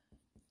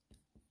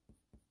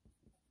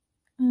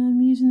 And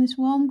I'm using this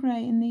warm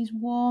grey in these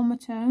warmer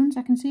tones.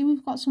 I can see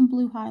we've got some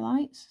blue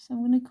highlights, so I'm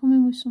going to come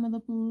in with some of the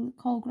blue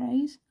coal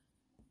greys.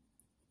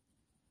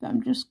 But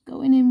I'm just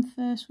going in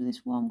first with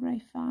this Warm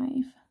Grey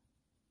 5.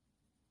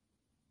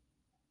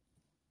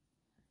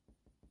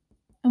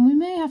 And we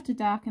may have to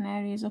darken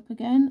areas up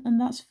again, and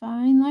that's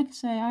fine. Like I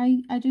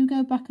say, I do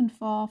go back and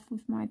forth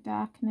with my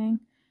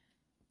darkening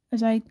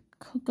as I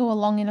go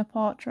along in a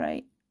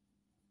portrait.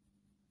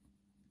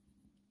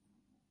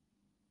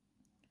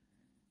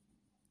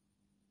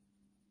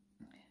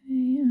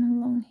 Okay, and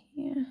along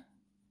here.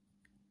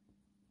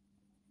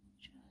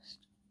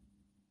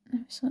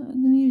 So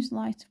I'm going to use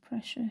lighter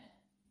pressure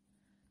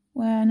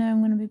where I know I'm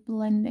going to be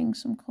blending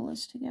some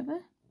colours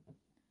together.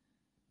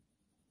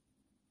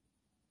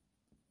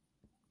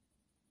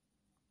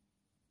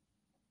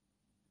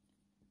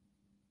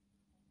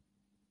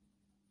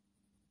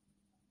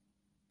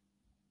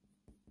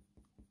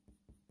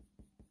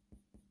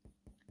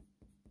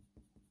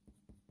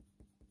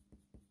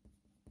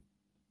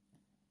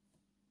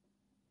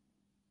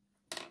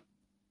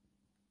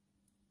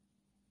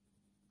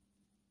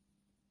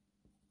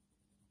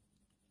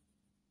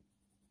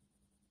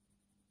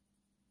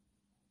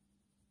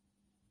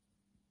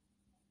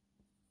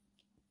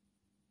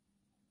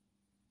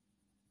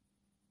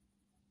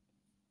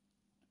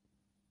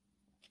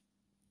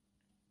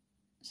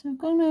 So I've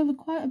gone over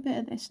quite a bit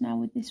of this now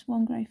with this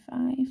Warm Grey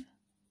 5.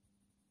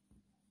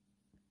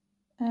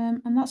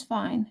 And that's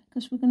fine,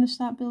 because we're going to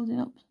start building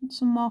up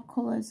some more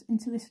colours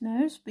into this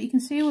nose. But you can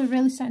see we're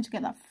really starting to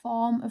get that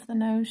form of the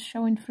nose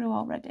showing through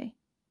already.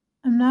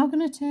 I'm now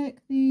going to take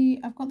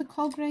I've got the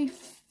Coal Grey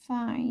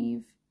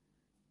 5,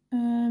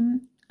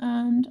 and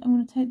I'm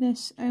going to take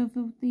this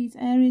over these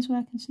areas where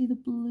I can see the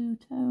blue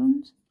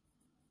tones.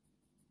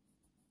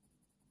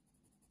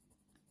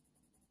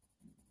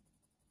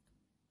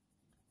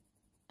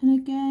 And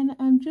again,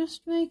 I'm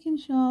just making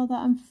sure that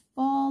I'm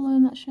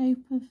following that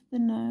shape of the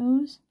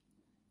nose.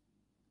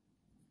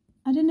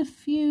 Adding a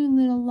few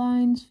little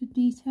lines for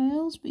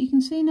details, but you can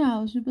see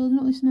now as we're building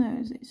up this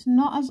nose, it's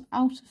not as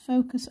out of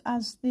focus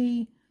as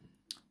the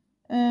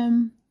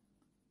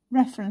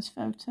reference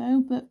photo,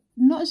 but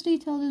not as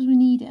detailed as we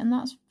need it, and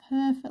that's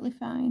perfectly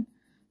fine.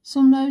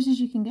 Some noses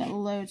you can get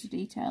loads of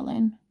detail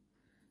in.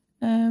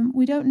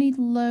 We don't need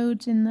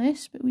loads in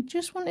this, but we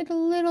just wanted a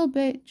little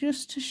bit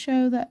just to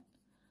show that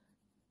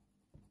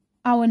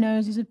our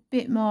nose is a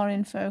bit more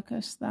in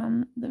focus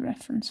than the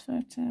reference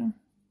photo.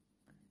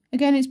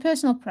 Again, it's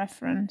personal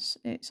preference.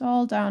 It's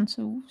all down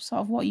to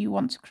sort of what you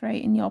want to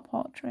create in your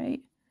portrait.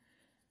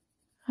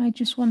 I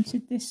just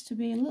wanted this to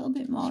be a little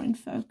bit more in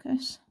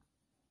focus.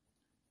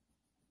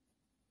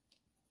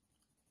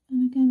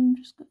 And again,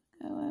 I'm just going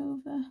to go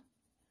over.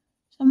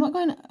 So I'm not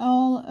going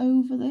all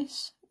over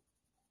this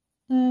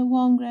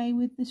warm grey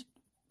with this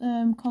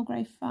Coal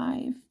Grey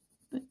 5,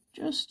 but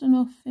just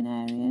enough in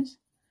areas.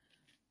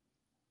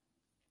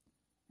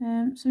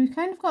 So we've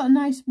kind of got a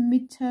nice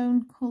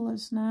mid-tone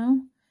colours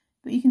now,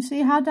 but you can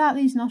see how dark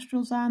these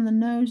nostrils are and the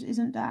nose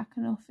isn't dark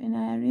enough in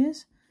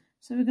areas.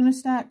 So we're going to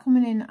start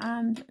coming in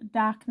and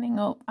darkening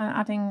up and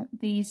adding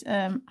these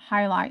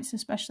highlights,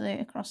 especially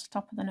across the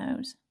top of the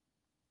nose.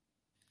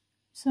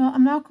 So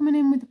I'm now coming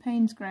in with the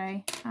Paynes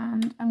Grey,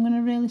 and I'm going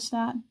to really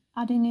start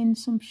adding in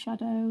some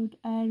shadowed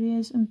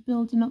areas and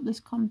building up this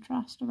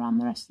contrast around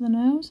the rest of the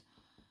nose.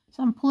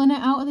 So I'm pulling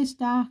it out of this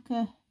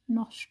darker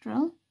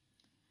nostril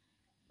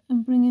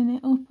and bringing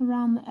it up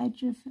around the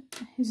edge of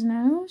his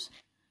nose.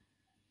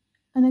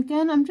 And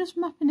again, I'm just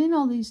mapping in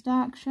all these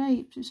dark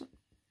shapes.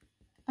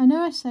 I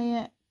know I say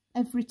it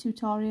every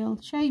tutorial,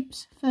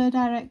 shapes, fur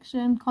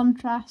direction,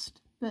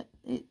 contrast, but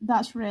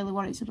that's really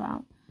what it's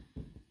about.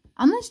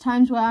 And there's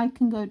times where I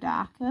can go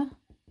darker.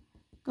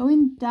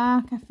 Going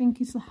dark, I think,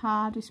 is the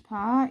hardest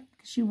part,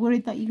 because you're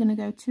worried that you're going to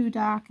go too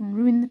dark and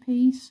ruin the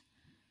piece.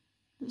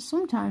 But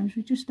sometimes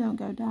we just don't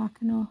go dark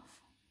enough.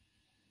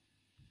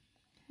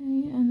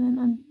 Okay, and then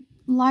I'm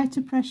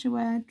lighter pressure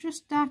where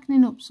just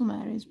darkening up some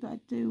areas, but I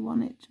do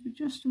want it to be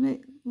just a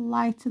bit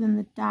lighter than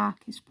the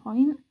darkest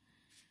point.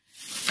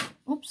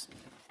 Oops.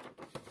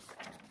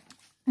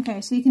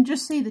 Okay, so you can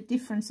just see the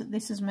difference that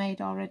this has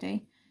made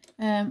already.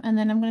 And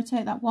then I'm going to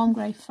take that Warm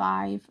Grey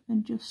 5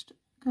 and just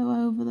go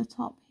over the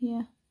top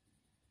here.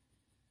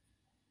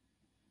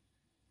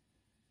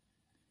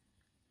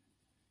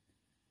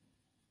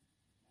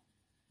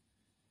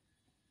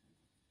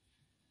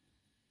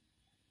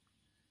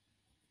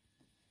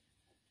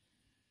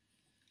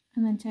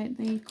 And then take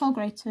the Coal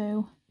Grey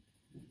 2.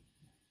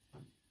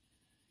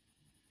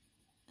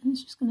 And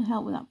it's just going to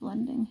help with that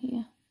blending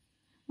here.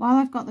 While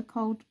I've got the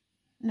cold...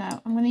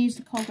 No, I'm going to use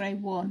the Coal Grey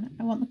 1.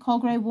 I want the Coal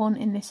Grey 1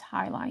 in this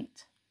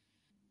highlight.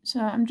 So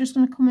I'm just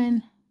going to come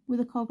in with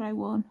the Coal Grey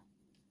 1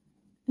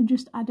 and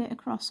just add it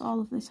across all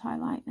of this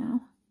highlight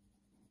now.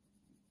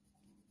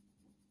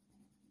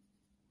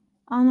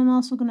 And I'm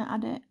also going to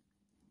add it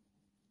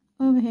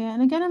over here.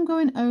 And again, I'm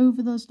going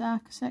over those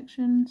darker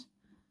sections.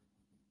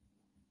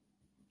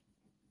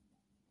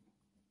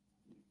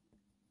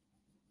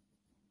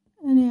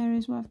 Any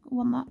areas where I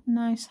want that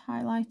nice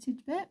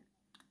highlighted bit.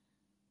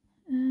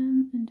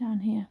 And down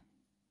here.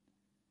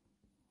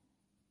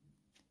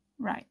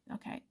 Right,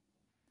 okay.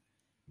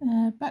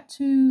 Back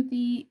to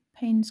the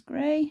Paynes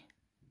Grey.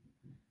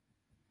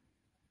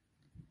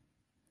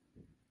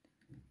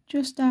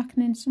 Just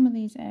darkening some of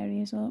these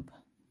areas up.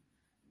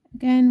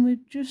 Again, we're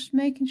just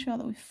making sure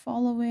that we're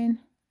following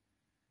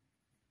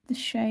the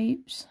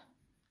shapes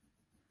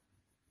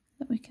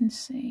that we can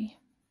see.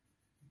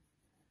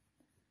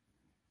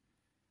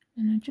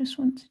 And I just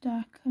want to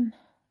darken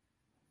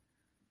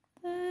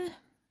there.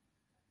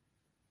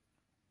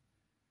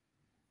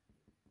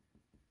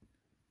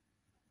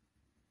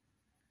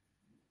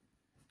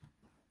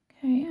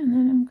 Okay, and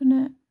then I'm going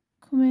to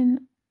come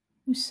in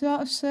with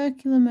sort of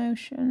circular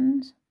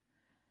motions,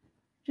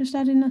 just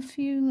adding a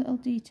few little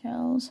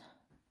details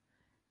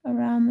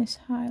around this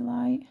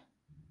highlight.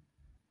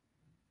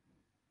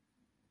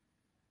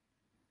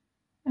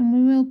 And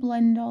we will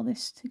blend all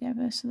this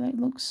together so that it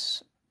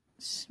looks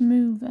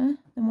smoother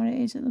than what it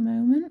is at the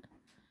moment.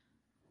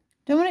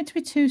 Don't want it to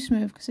be too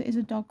smooth because it is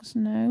a dog's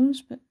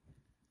nose, but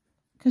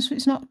because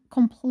it's not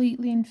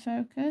completely in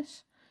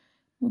focus,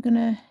 we're going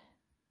to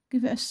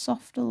give it a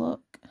softer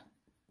look.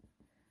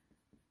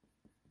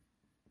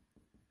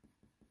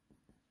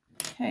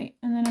 Okay,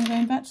 and then I'm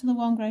going back to the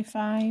Warm Grey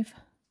 5.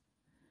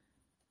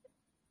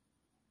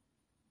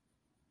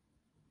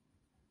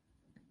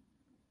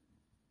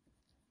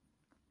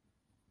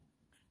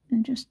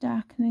 And just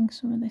darkening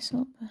some of this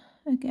up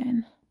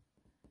again.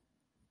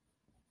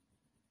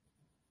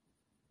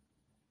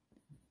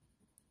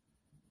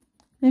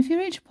 Now if you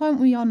reach a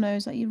point with your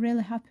nose that you're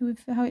really happy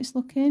with how it's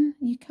looking,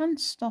 you can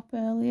stop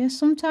earlier.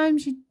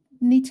 Sometimes you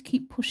need to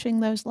keep pushing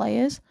those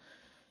layers,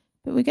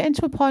 but we're getting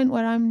to a point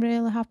where I'm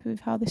really happy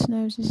with how this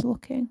nose is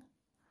looking.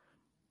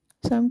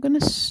 So I'm going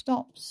to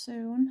stop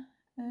soon.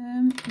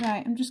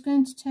 Right, I'm just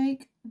going to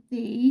take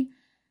the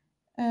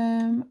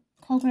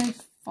Coal Grey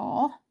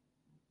 4.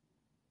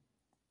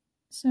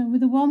 So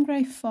with the Warm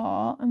Grey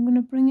 4, I'm going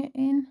to bring it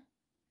in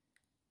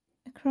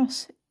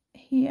across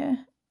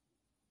here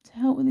to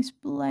help with this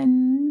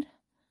blend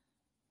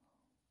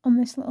on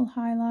this little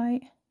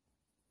highlight.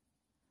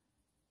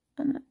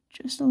 And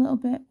just a little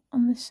bit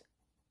on this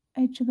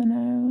edge of the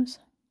nose.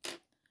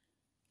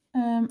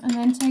 And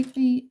then take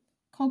the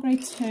Coal Grey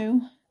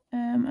 2,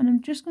 and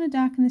I'm just going to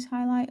darken this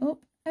highlight up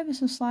ever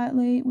so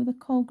slightly with a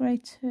Coal Grey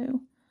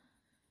 2.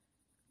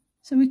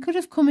 So we could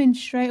have come in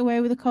straight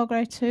away with a Coal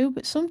Grey 2,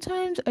 but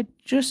sometimes I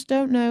just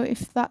don't know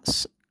if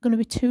that's going to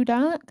be too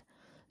dark.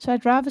 So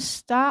I'd rather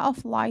start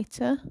off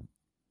lighter,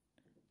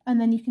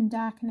 and then you can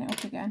darken it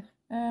up again.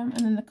 And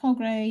then the Coal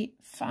Grey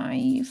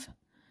 5,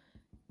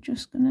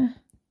 just going to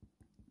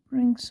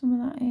bring some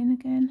of that in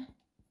again.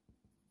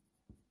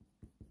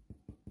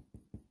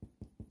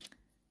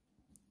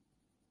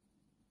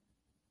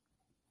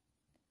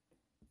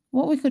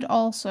 What we could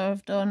also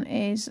have done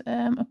is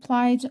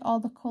applied all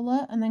the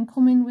colour and then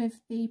come in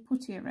with the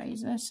putty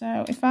eraser.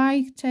 So if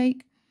I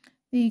take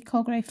the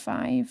Coal Grey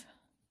 5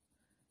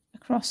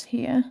 across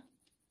here,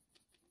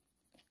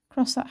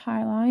 across that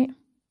highlight,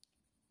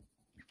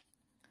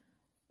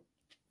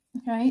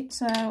 Okay,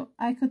 so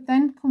I could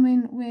then come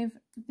in with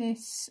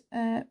this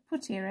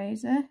putty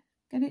eraser,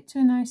 get it to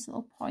a nice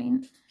little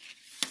point.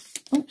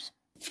 Oops,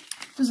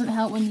 doesn't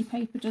help when your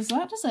paper does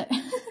that, does it?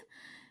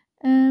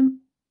 And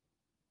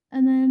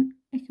then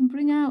I can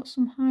bring out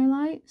some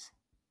highlights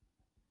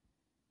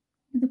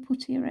with the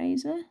putty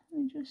eraser. Let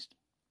me just...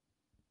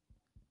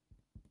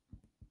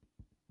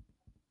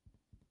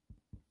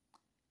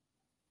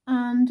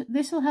 And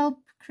this will help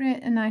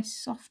create a nice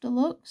softer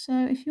look.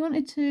 So if you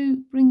wanted to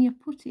bring your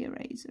putty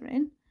eraser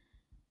in,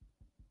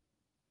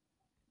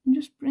 and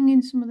just bring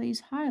in some of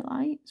these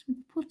highlights with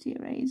the putty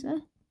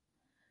eraser,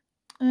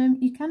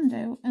 you can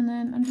do. And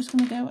then I'm just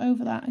going to go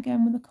over that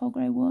again with the coal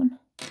grey one.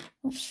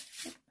 Oops,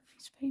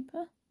 piece of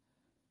paper.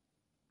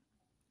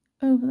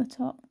 Over the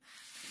top,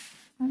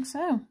 like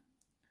so.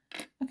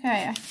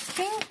 Okay, I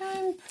think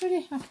I'm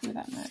pretty happy with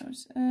that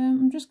nose.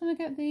 I'm just going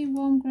to get the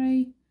warm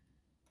grey...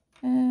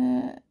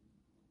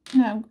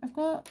 no, I've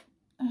got...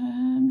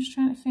 I'm just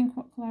trying to think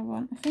what colour I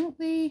want. I think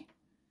the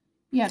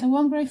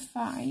warm grey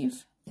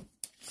 5.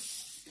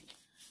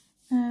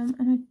 And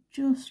I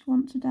just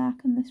want to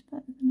darken this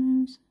bit of the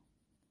nose.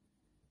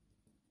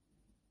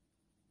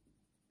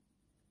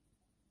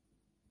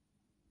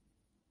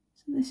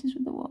 So this is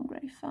with the warm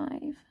grey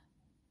 5.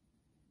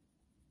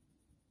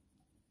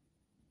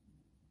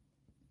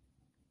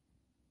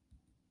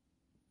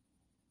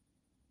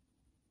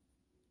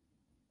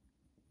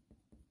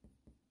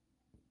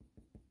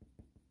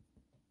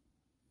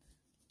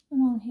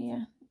 Along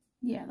here.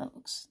 Yeah, that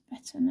looks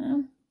better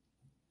now.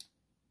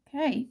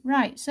 Okay,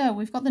 right, so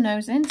we've got the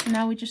nose in, so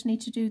now we just need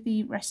to do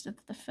the rest of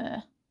the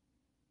fur.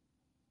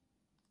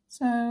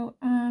 So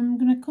I'm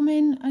going to come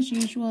in as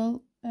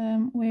usual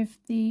with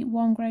the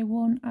warm grey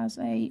one as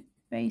a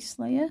base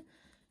layer,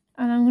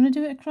 and I'm going to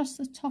do it across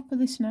the top of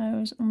this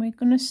nose, and we're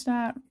going to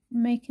start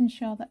making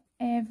sure that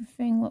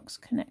everything looks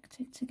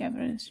connected together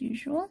as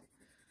usual.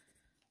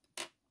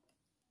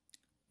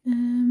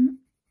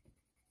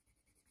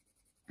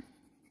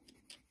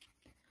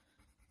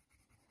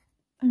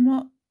 I'm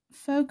not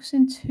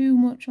focusing too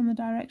much on the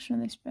direction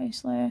of this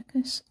base layer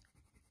because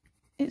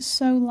it's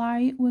so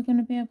light. We're going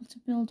to be able to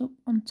build up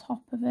on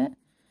top of it.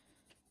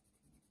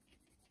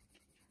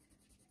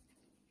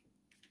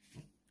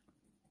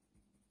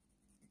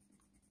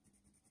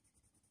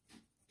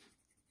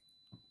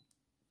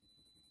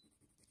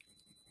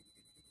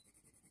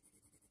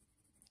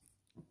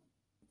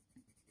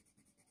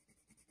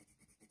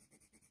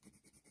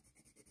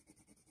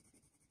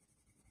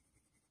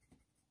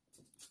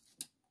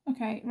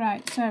 Okay,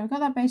 right, so we've got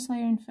that base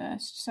layer in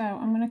first. So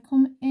I'm going to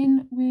come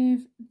in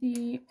with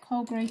the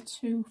coal grey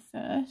 2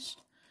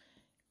 first.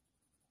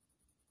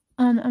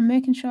 And I'm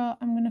making sure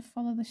I'm going to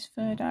follow this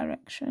fur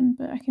direction,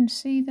 but I can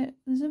see that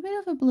there's a bit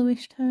of a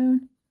bluish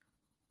tone.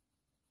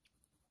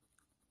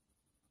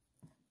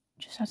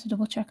 Just had to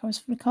double check I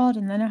was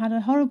recording, then I had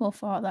a horrible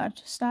thought that I'd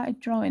just started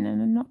drawing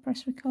and I'd not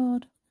pressed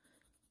record.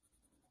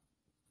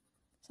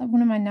 It's like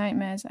one of my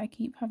nightmares I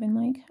keep having,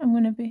 like, I'm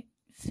going to be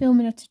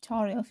filming a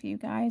tutorial for you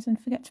guys and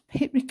forget to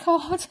hit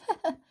record.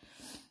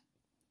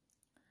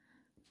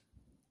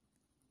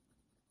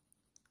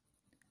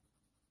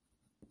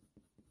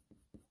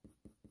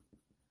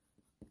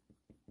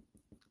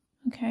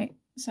 Okay,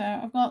 so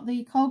I've got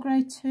the coal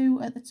grey 2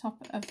 at the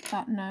top of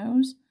that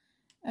nose,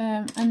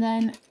 and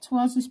then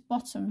towards this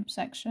bottom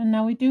section.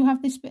 Now we do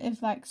have this bit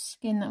of like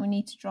skin that we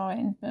need to draw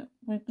in, but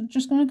we're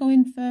just going to go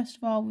in first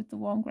of all with the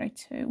warm grey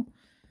 2.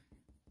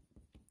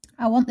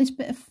 I want this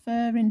bit of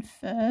fur in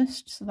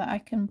first so that I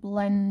can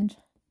blend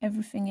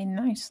everything in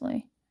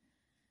nicely.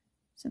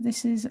 So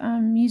this is,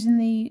 I'm using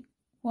the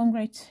warm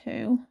grey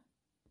 2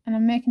 and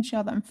I'm making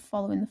sure that I'm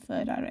following the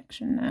fur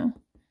direction now.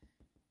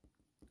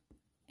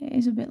 It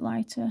is a bit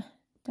lighter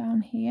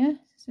down here,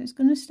 so it's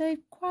going to stay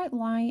quite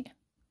light.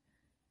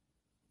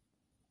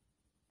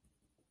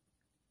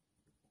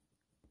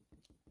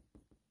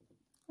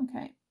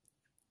 Okay,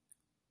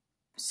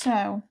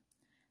 so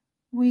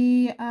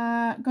we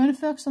are going to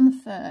focus on the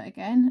fur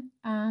again,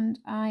 and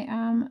I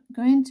am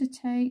going to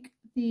take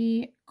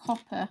the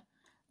copper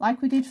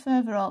like we did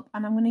further up,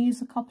 and I'm going to use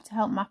the copper to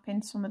help map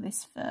in some of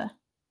this fur.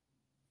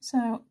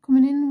 So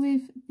coming in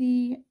with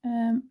the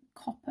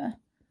copper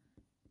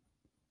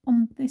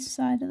on this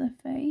side of the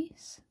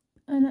face,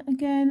 and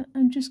again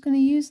I'm just going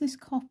to use this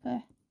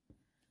copper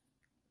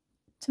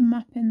to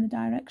map in the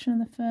direction of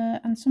the fur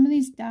and some of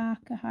these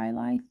darker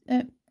highlights,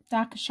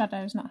 darker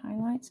shadows, not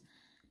highlights.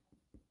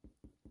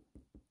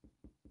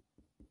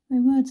 My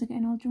words are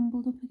getting all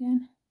jumbled up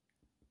again.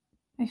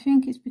 I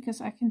think it's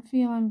because I can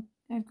feel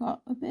I've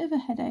got a bit of a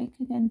headache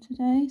again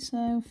today.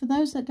 So for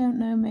those that don't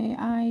know me,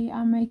 I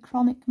am a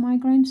chronic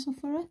migraine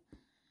sufferer.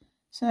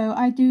 So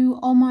I do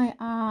all my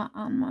art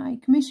and my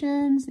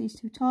commissions, these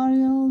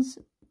tutorials,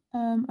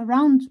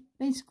 around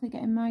basically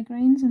getting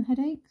migraines and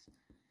headaches.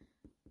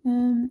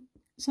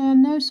 So I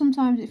know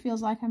sometimes it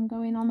feels like I'm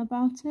going on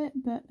about it,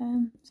 but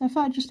so I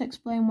thought I'd just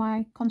explain why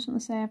I constantly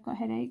say I've got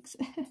headaches.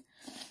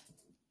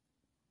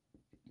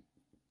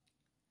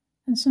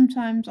 And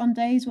sometimes on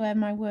days where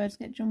my words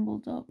get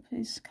jumbled up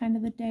is kind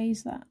of the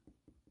days that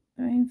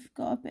I've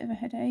got a bit of a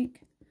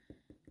headache.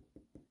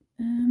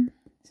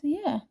 So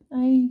yeah,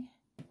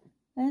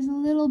 there's a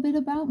little bit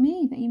about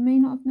me that you may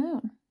not have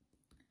known.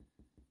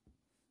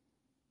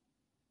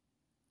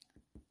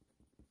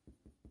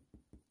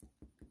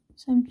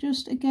 So I'm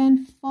just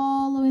again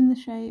following the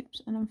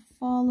shapes, and I'm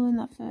following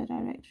that fur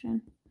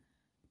direction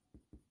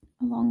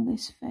along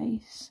this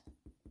face.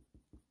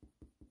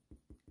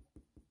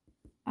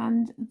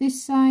 And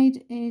this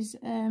side is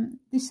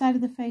this side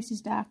of the face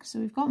is dark, so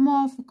we've got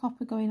more of the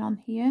copper going on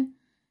here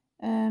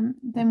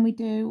than we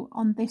do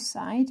on this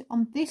side.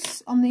 On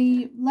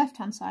the left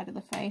hand side of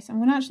the face, I'm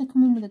going to actually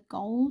come in with a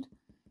gold,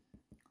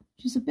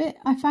 which is a bit,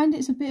 I find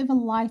it's a bit of a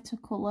lighter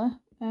colour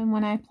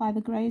when I apply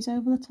the greys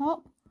over the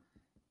top.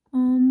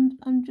 And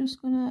I'm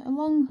just going to,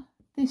 along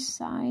this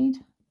side,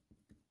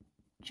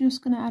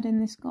 just going to add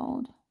in this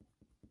gold.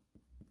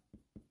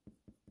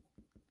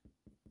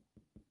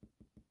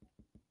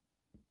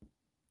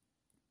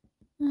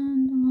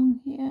 And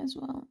along here as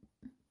well.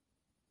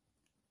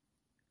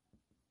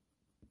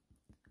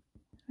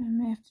 I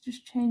may have to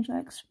just change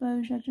that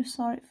exposure. I just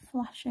saw it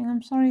flashing.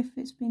 I'm sorry if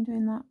it's been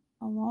doing that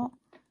a lot.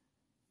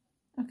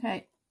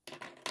 Okay.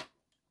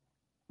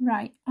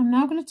 Right, I'm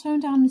now going to tone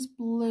down this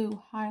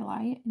blue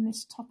highlight in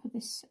this top of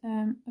this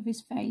of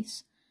his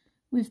face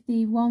with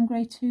the Warm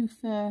Grey 2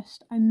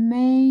 first. I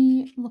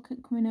may look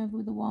at coming over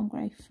with the Warm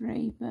Grey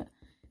 3, but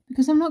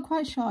because I'm not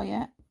quite sure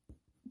yet,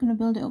 I'm going to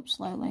build it up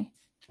slowly.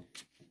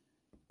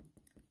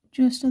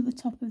 Just at the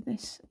top of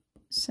this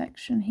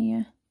section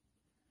here.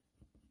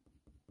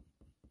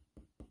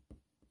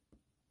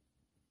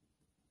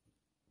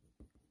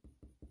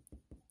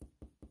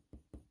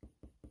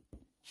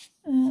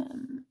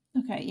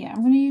 Okay, yeah,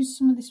 I'm going to use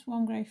some of this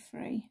Warm Grey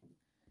 3.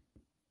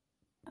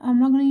 I'm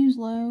not going to use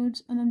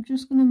loads, and I'm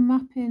just going to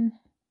map in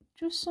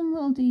just some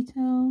little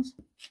details.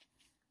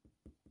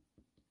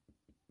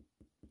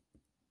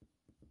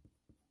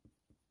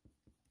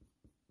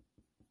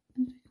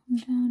 As we come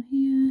down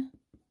here.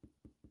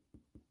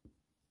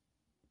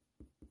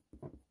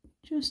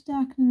 Just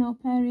darkening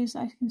up areas that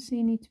I can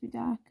see need to be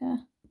darker.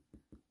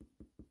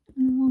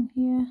 And along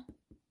here.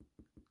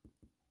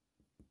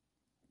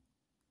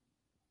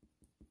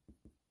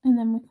 And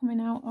then we're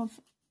coming out of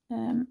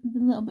the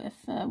little bit of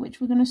fur,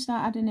 which we're going to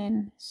start adding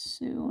in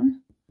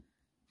soon.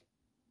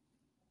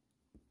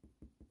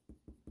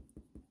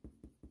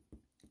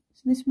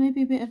 So this may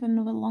be a bit of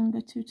another longer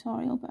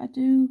tutorial, but I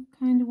do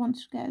kind of want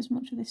to get as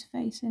much of this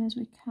face in as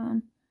we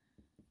can.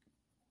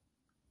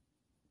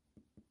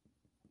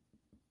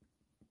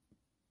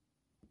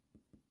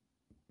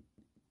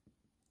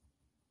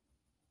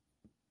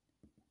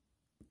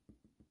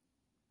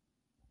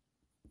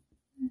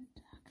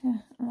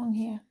 Darker along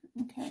here.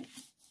 Okay,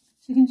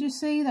 so you can just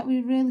see that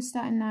we're really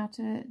starting now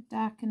to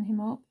darken him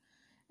up.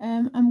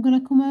 I'm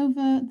going to come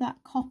over that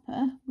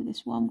copper with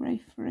this Warm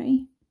Grey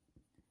 3,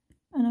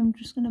 and I'm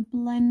just going to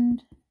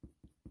blend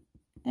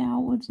it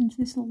outwards into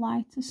this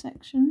lighter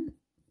section.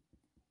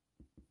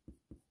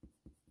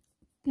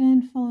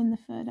 Again, following the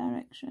fur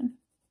direction.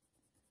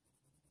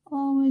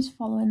 Always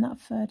following that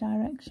fur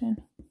direction.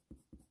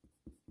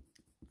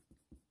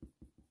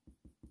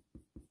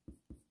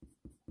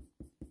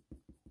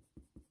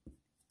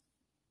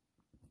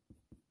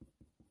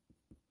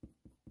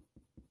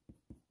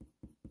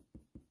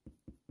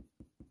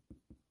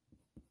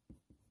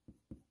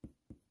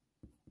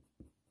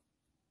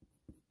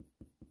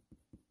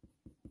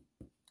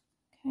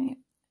 Okay,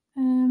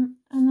 and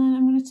then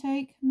I'm going to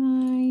take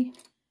my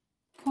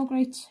Coal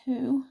Grey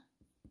 2,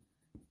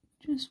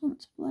 just want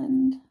to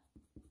blend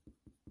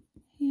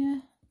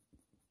here.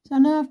 So I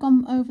know I've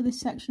gone over this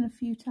section a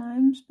few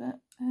times, but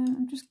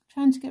I'm just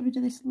trying to get rid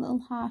of this little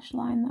harsh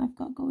line that I've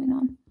got going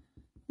on.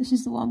 This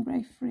is the Warm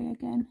Grey 3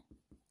 again.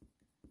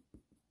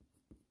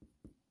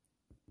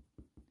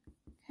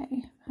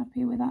 Okay,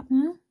 happy with that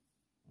now.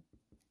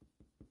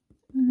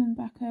 And then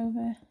back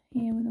over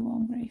here with the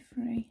Warm Grey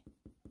 3.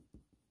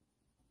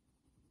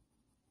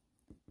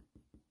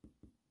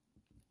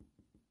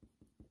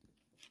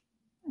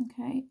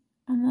 Okay,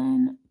 and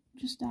then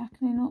just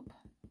darkening up.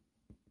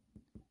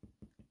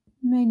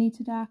 May need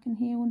to darken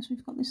here once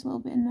we've got this little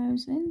bit of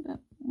nose in, but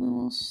we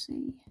will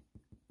see.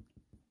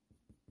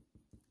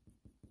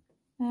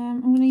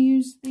 I'm going to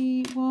use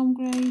the Warm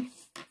Grey,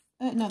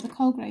 no, the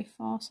Coal Grey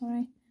 4,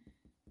 sorry.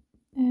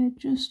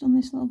 Just on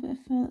this little bit of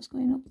fur that's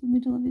going up the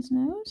middle of his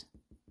nose.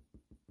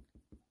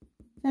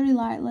 Very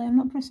lightly, I'm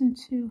not pressing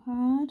too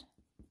hard.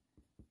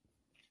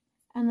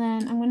 And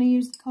then I'm going to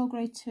use the Coal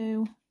Grey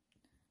 2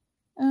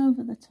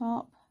 over the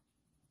top,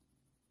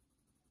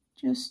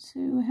 just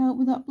to help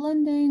with that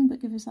blending,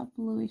 but give us that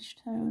bluish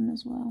tone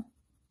as well.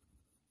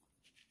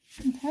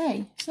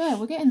 Okay, so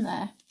we're getting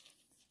there.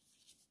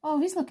 Oh,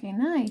 he's looking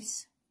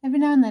nice. Every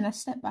now and then I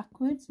step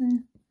backwards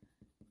and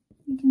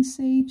you can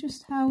see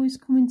just how he's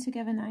coming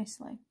together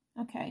nicely.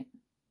 Okay,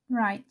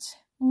 right,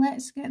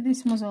 let's get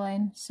this muzzle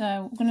in.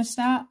 So we're going to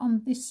start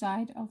on this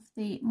side of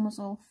the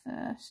muzzle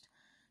first.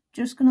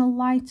 Just going to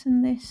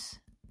lighten this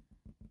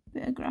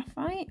bit of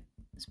graphite.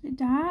 It's a bit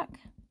dark.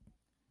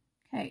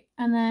 Okay,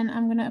 and then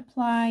I'm going to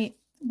apply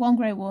one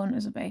grey one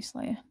as a base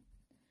layer.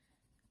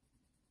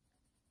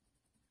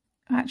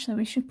 Actually,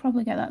 we should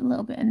probably get that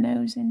little bit of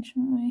nose in,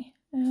 shouldn't we?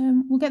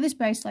 We'll get this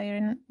base layer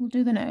in, we'll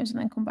do the nose and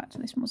then come back to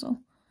this muzzle.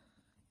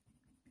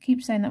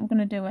 Keep saying that we're going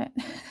to do it.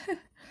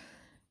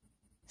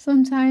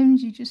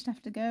 Sometimes you just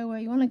have to go where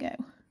you want to go.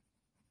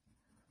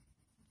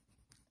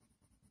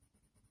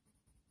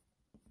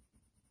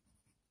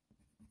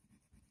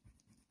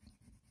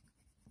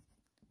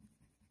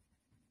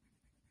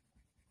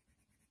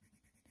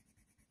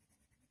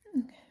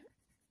 Okay.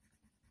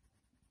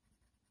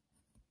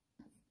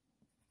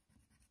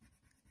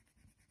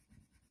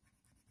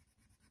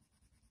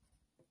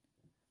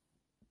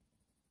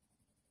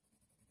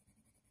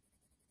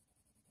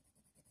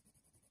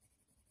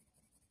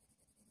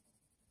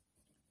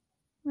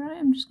 Right,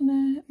 I'm just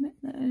going to make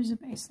there's a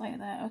base layer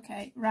there.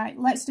 Okay, right,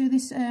 let's do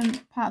this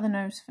part of the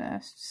nose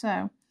first.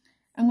 So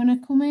I'm going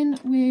to come in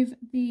with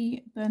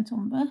the burnt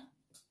umber.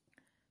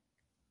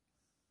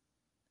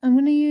 I'm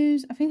going to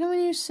use, I think I'm going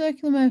to use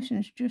circular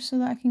motions just so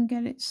that I can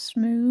get it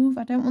smooth.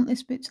 I don't want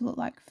this bit to look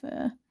like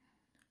fur.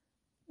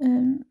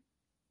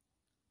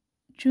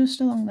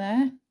 Just along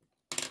there.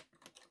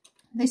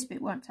 This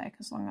bit won't take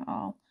us long at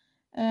all.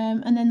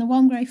 And then the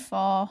 1 grey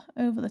 4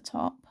 over the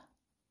top.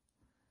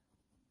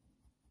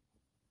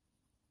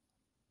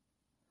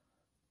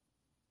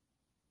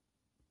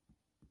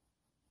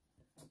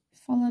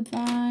 Followed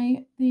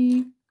by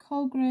the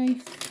cold grey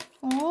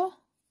 4.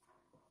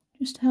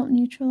 Just to help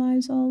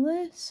neutralise all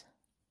this.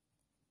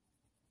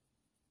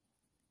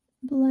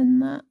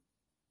 Blend that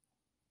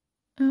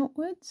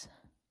outwards.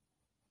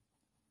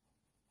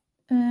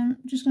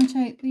 Just going to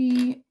take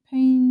the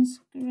Paynes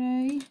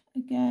Grey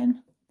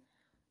again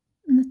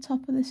on the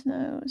top of this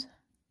nose.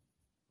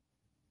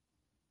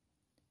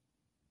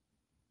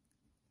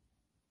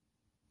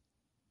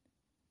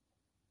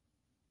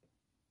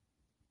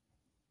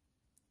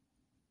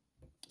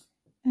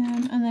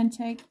 And then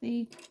take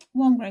the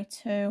 1 grey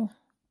 2.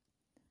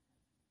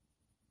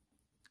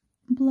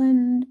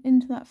 Blend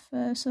into that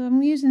fur. So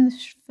I'm using the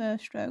fur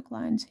stroke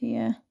lines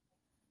here.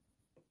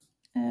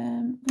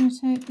 I'm going to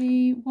take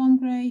the 1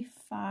 grey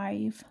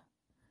 5.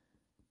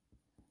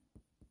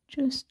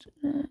 Just,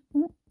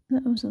 oh,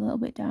 that was a little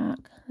bit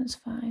dark. That's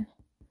fine.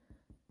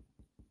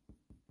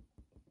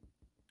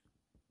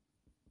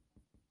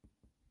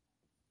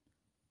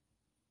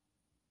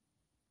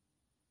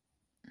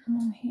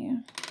 Along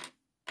here.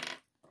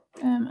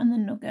 And the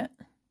Nougat.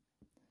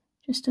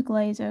 Just to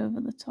glaze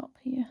over the top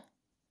here.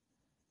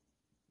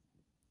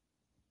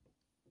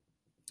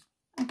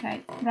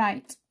 Okay,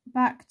 right,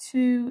 back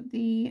to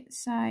the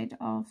side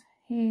of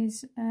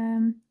his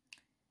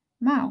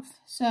mouth.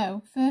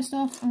 So first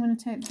off, I'm going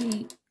to take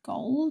the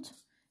gold.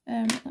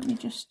 Let me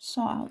just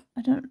sort out,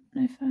 I don't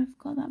know if I've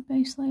got that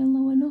base layer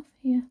low enough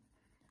here.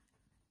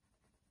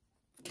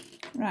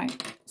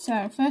 Right,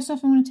 so first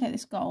off I'm going to take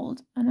this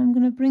gold and I'm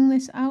going to bring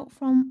this out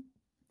from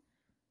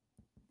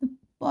the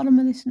bottom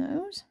of this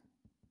nose.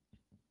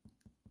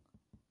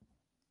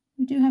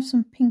 We do have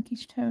some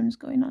pinkish tones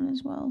going on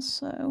as well,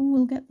 so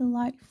we'll get the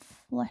light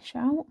flesh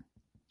out.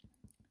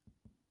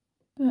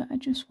 But I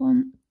just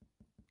want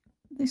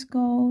this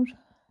gold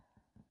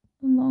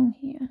along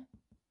here.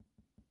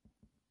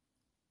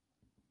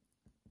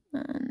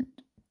 And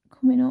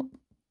coming up.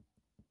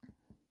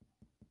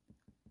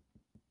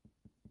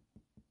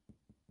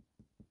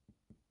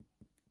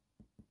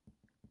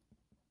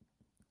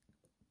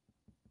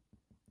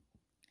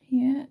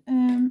 Here,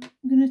 I'm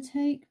going to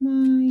take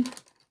my...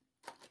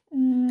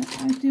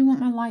 I do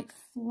want my light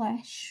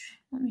flesh.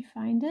 Let me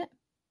find it.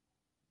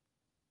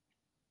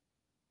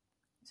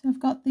 So I've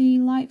got the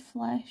light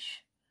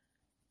flesh.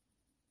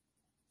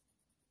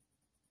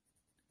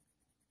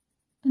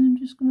 And I'm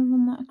just going to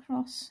run that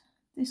across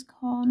this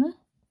corner.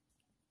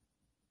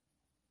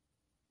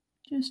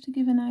 Just to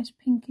give a nice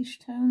pinkish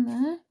tone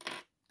there.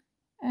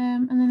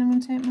 And then I'm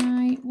going to take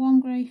my 1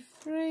 grey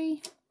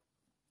 3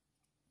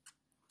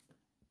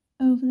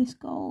 over this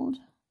gold.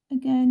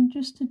 Again,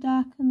 just to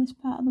darken this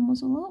part of the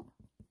muzzle up.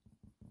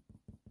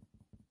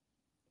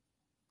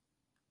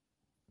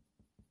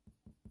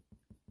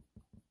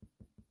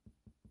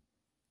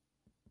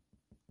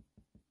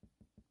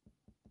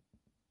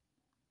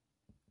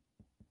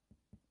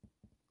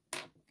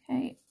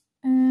 Okay,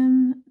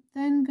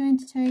 then going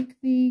to take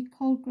the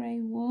cold grey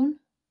 1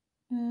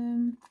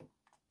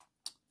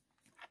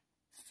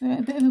 for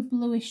a bit of a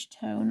bluish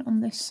tone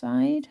on this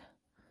side,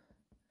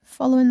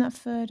 following that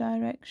fur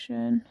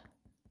direction.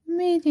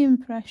 Medium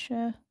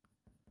pressure.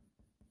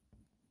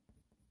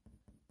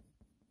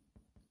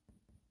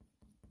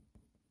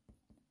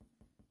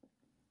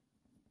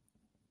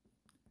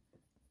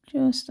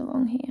 Just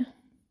along here.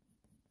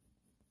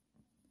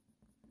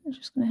 I'm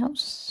just going to help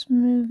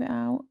smooth it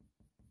out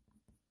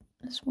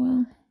as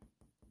well.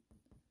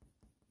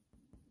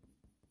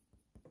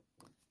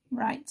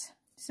 Right,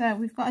 so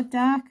we've got a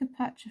darker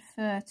patch of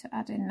fur to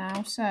add in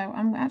now. So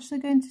I'm actually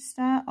going to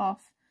start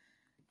off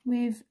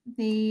with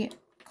the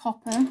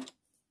copper.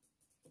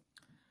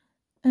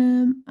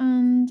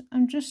 And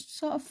I'm just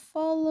sort of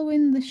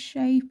following the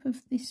shape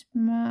of this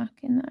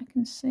marking that I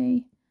can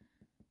see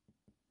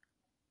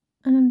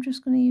And I'm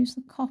just going to use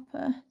the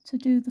copper to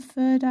do the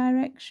fur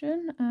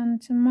direction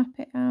and to map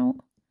it out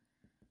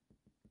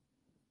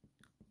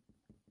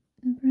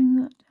and bring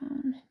that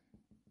down.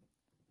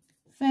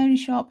 Very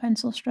short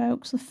pencil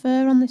strokes. The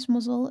fur on this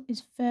muzzle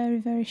is very,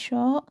 very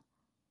short.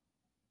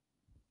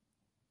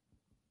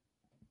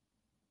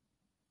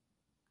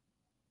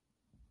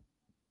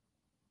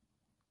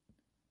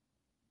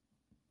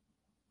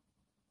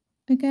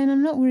 Again,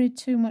 I'm not worried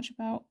too much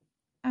about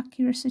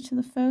accuracy to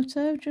the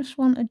photo, just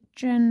want a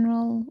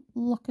general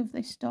look of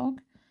this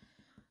dog.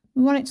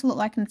 We want it to look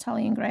like an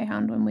Italian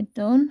Greyhound when we're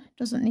done. It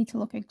doesn't need to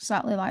look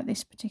exactly like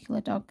this particular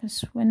dog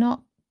because we're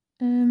not,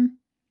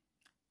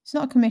 it's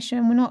not a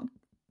commission, we're not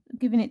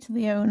giving it to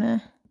the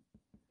owner.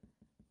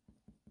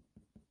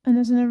 And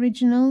as an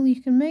original,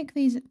 you can make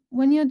these,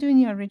 when you're doing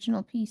your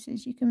original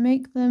pieces, you can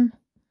make them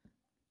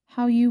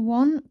how you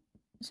want.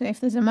 So if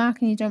there's a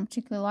marking you don't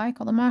particularly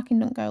like, or the marking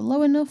don't go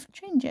low enough,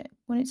 change it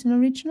when it's an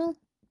original.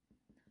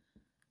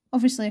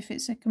 Obviously, if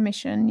it's a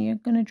commission, you're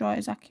going to draw it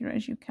as accurate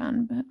as you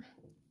can, but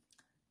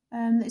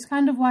it's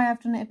kind of why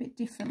I've done it a bit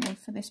differently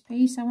for this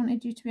piece. I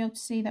wanted you to be able to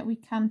see that we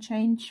can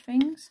change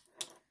things.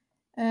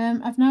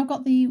 I've now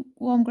got the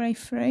warm grey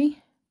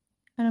free,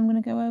 and I'm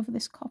going to go over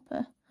this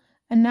copper.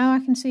 And now I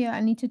can see that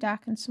I need to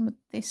darken some of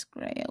this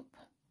grey up.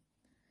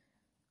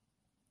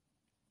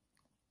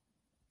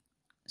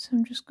 So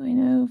I'm just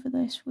going over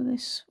this with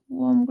this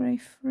warm grey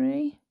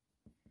free.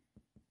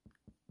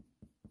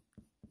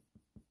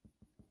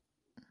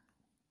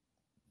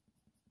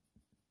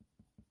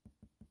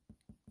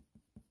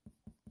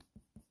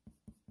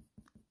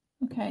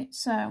 Okay,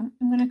 so I'm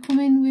going to come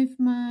in with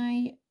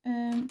my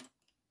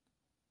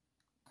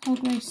coal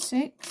grey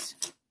 6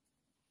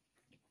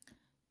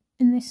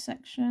 in this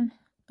section,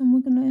 and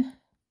we're going to,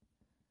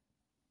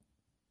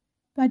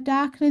 by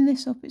darkening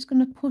this up, it's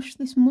going to push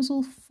this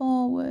muzzle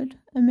forward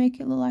and make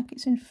it look like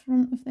it's in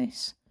front of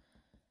this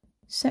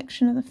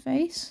section of the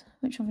face,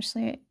 which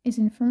obviously it is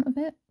in front of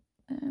it.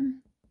 Do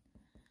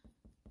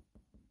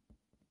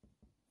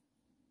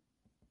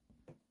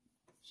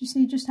you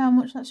see just how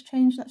much that's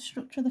changed that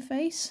structure of the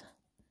face?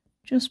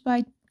 Just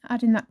by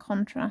adding that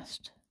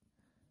contrast.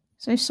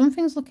 So if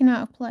something's looking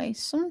out of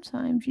place,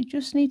 sometimes you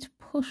just need to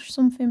push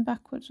something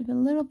backwards with a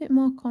little bit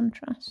more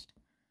contrast.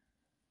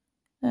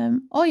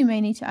 Or you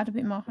may need to add a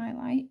bit more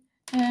highlight.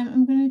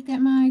 I'm going to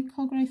get my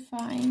coal grey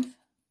 5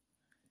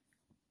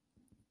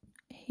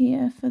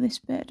 here for this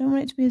bit. I don't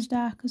want it to be as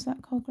dark as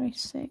that coal grey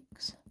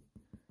 6.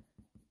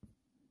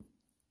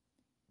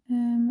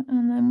 And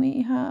then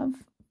we have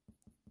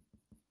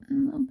a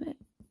little bit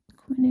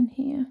coming in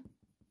here.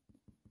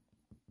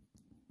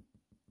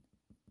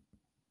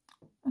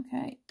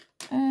 Okay,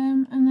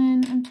 and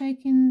then I'm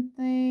taking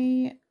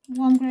the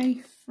warm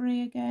grey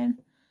 3 again.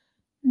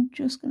 I'm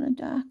just going to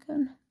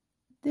darken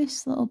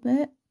this little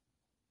bit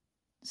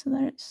so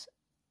that it's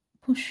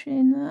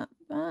pushing that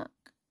back.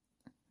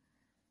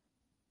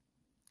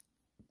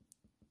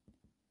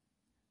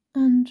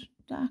 And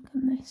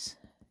darken this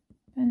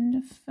bend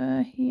of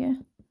fur here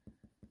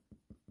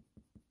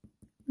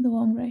with the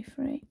warm grey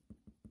 3.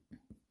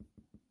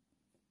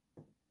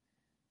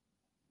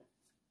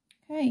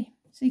 Okay.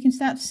 So you can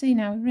start to see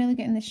now, we're really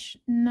getting this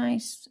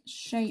nice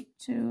shape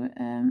to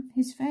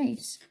his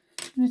face.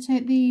 I'm going to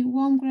take the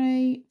warm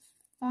grey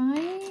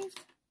 5.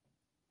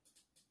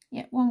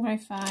 Yeah, warm grey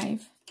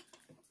 5.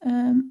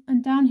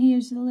 And down here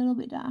is a little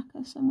bit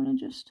darker, so I'm going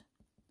to just,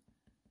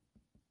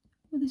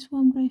 with this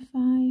warm grey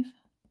 5,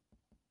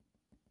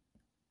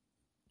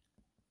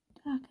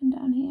 darken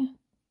down here.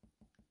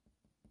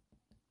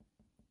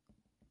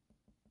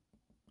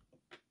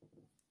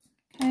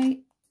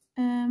 Okay.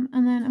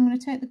 And then I'm going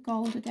to take the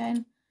gold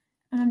again,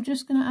 and I'm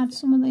just going to add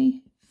some of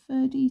the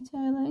fur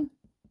detailing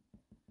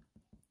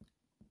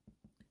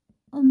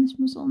on this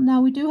muzzle.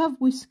 Now we do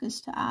have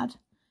whiskers to add.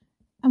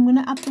 I'm going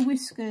to add the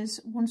whiskers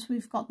once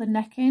we've got the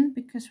neck in,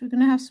 because we're going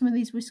to have some of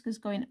these whiskers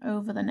going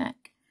over the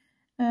neck.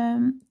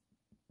 And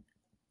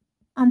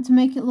to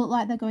make it look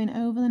like they're going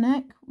over the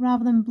neck,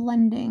 rather than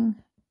blending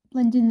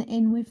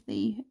in with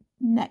the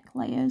neck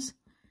layers,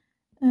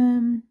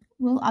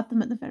 we'll add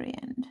them at the very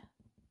end.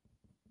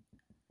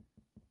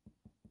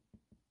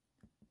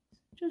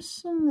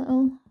 Just some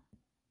little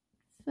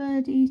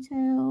fur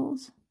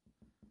details.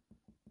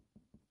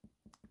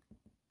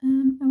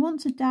 I want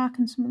to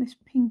darken some of this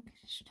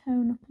pinkish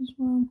tone up as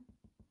well.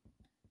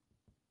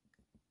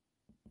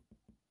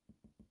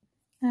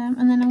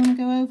 And then I'm going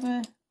to go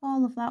over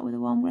all of that with a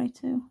warm grey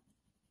too.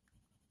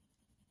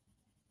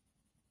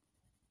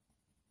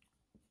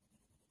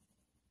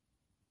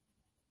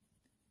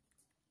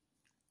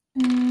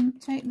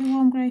 Take the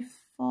warm grey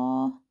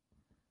 4.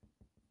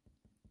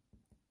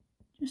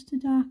 Just to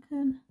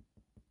darken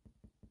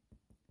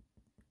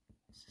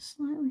just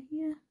slightly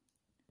here.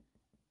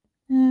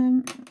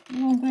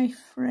 Warm grey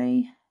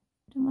 3.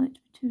 Don't want it to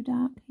be too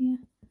dark here.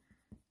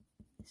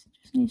 This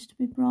just needs to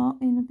be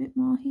brought in a bit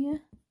more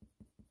here.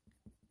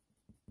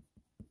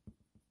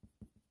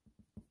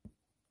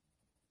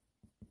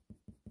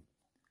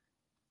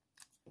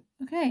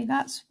 Okay,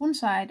 that's one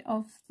side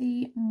of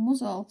the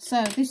muzzle.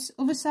 So this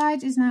other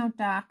side is now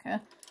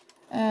darker.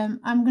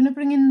 I'm going to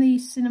bring in the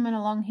cinnamon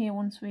along here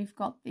once we've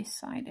got this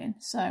side in.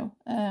 So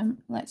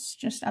let's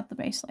just add the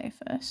base layer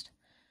first.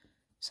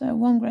 So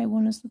one grey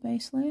one as the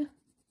base layer.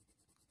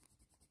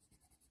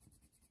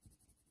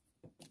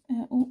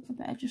 Oh, I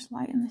better just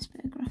lighten this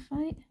bit of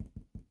graphite.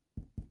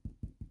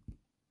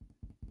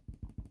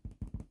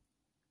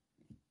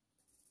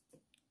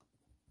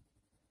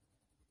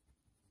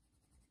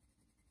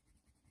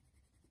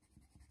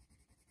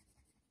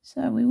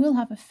 So we will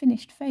have a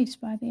finished face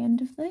by the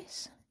end of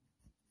this.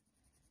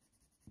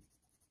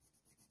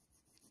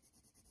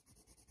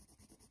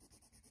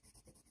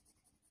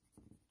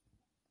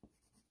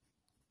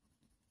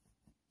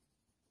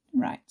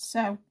 Right,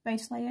 so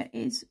base layer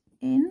is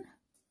in.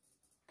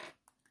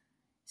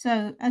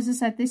 So as I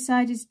said, this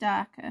side is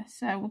darker.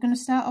 So we're going to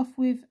start off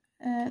with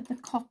the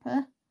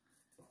copper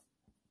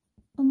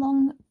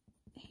along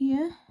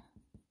here.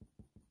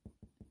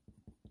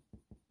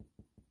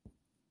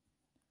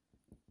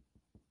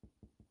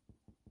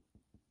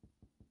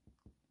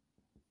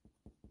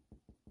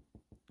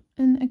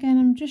 And again,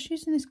 I'm just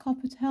using this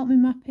copper to help me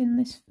map in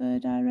this fur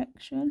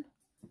direction.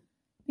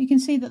 You can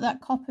see that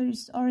that copper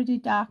is already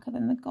darker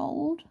than the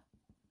gold.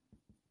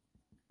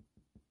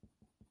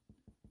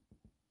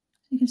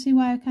 You can see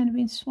why I've kind of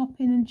been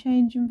swapping and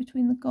changing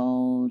between the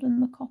gold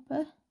and the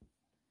copper.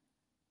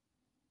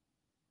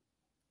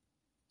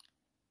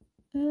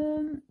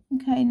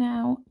 Okay,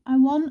 now I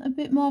want a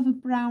bit more of a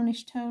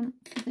brownish tone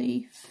for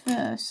the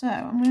fur, so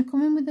I'm going to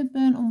come in with the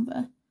burnt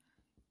umber,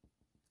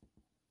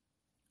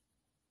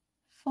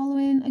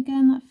 following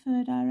again that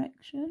fur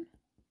direction.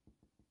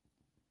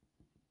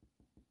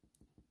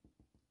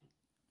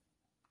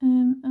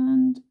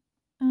 And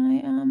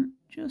I am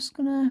just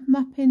going to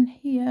map in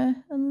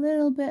here a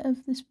little bit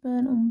of this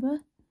burnt umber,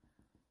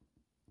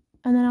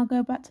 and then I'll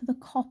go back to the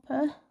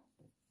copper.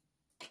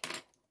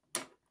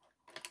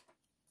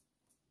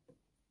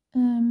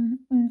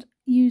 And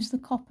use the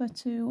copper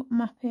to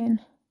map in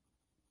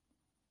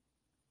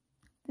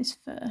this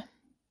fur.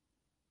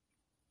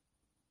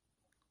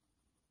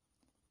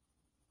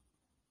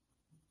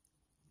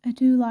 I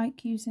do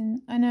like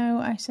using, I know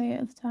I say it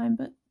at the time,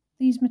 but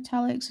these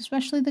metallics,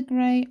 especially the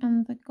grey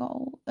and the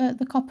gold,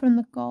 the copper and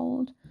the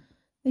gold,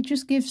 they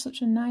just give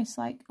such a nice,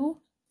 like, oh,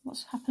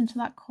 what's happened to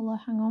that colour?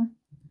 Hang on.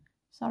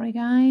 Sorry,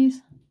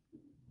 guys.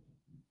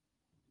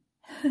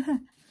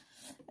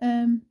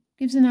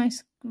 Gives a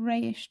nice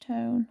greyish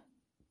tone.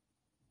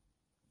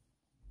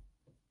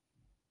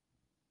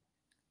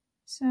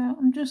 So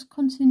I'm just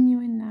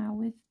continuing now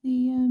with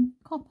the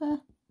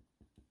copper.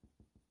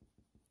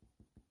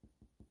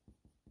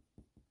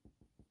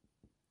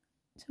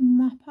 To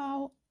map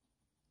out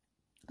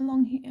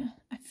along here.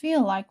 I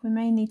feel like we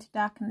may need to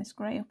darken this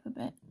grey up a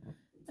bit,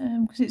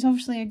 because it's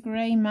obviously a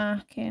grey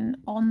marking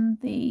on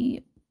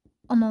the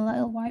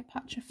little white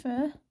patch of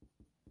fur.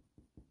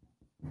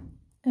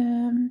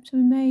 So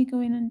we may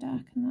go in and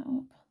darken that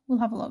up. We'll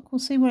have a look. We'll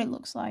see what it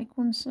looks like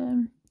once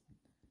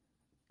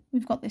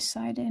we've got this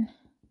side in.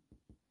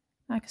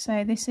 Like I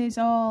say, this is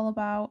all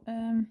about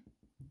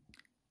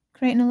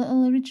creating a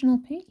little original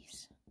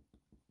piece.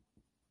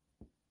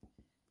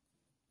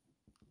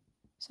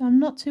 So I'm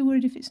not too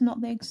worried if it's not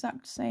the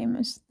exact same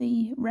as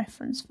the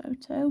reference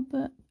photo,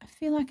 but I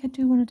feel like I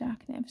do want to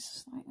darken it ever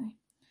so slightly.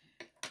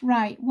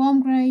 Right,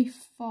 warm grey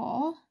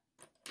 4.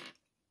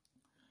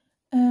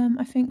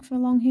 I think for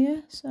along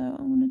here, so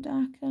I'm going to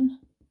darken.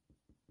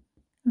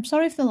 I'm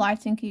sorry if the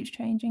lighting keeps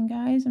changing,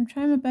 guys. I'm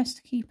trying my best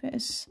to keep it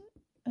as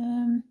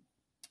the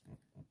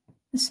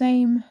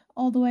same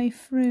all the way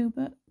through,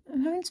 but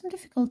I'm having some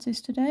difficulties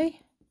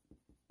today.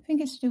 I think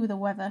it's to do with the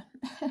weather.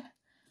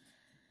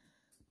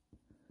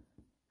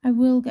 I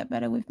will get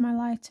better with my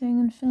lighting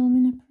and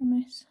filming, I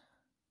promise.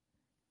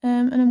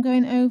 And I'm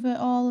going over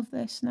all of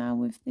this now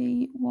with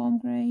the warm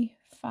grey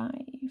 4.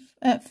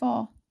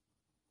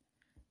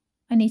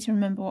 I need to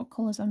remember what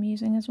colours I'm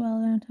using as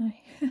well, don't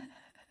I?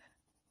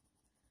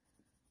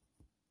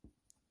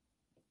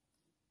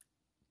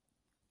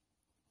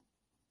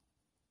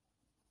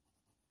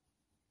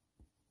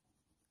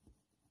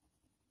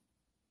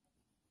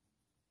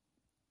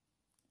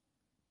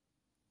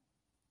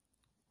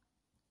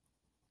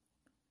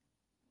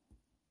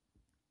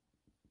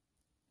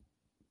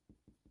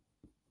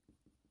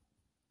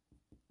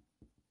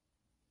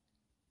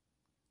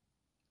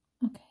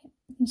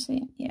 You can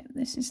see, yeah,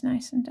 this is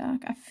nice and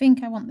dark. I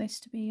think I want this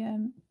to be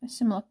a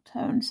similar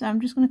tone, so I'm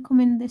just going to come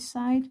in this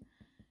side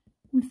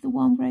with the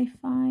warm grey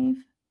 5,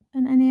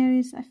 and any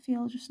areas I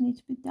feel just need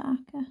to be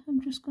darker, I'm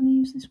just going to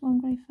use this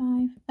warm grey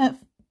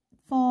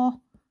 4.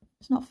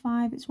 It's not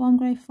 5, it's warm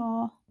grey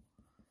 4.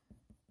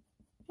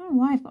 I don't know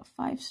why I've got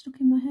 5 stuck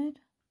in my head.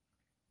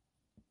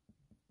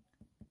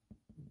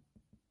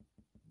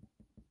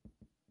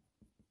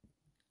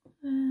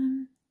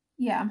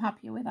 Yeah, I'm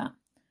happier with that.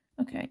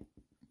 Okay.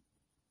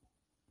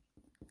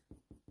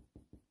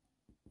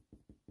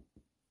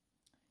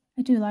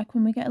 I do like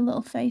when we get a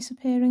little face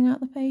appearing out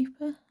the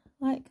paper,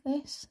 like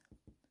this.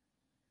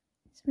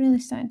 It's really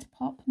starting to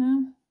pop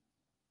now.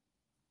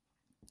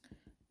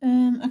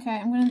 Okay,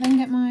 I'm going to then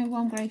get my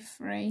warm grey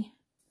 3.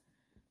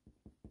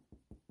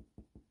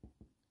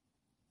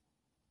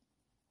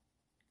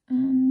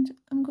 And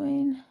I'm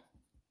going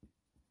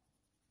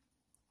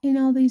in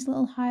all these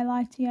little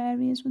highlighty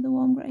areas with the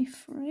warm grey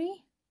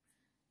 3.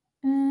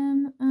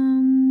 And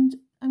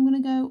I'm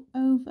going to go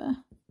over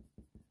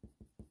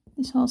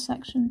this whole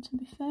section, to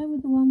be fair,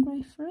 with the warm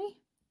grey 3.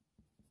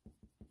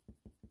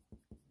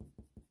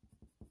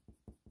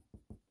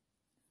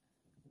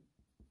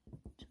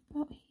 To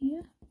about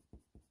here.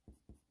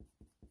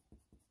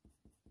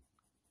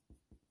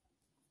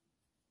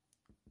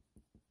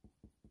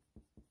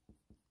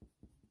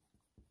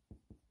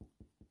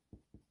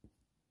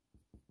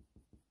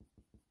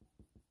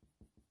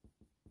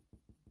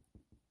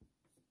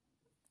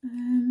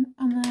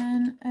 And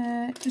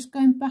then just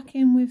going back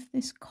in with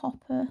this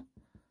copper.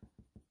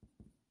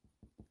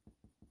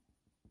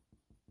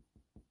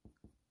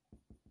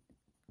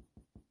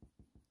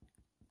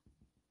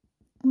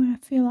 Where I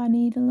feel I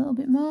need a little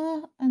bit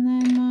more, and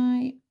then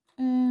my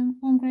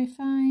warm grey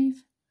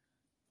 5.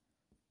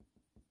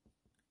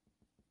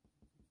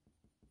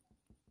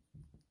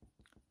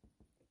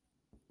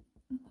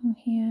 Along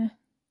here.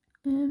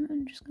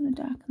 I'm just going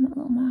to darken that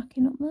little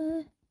marking up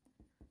there.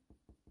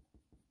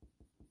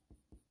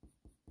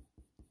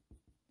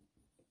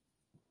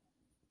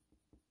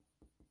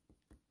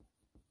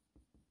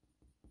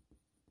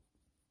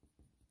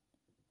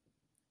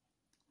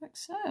 Like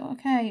so.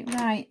 Okay,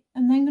 right.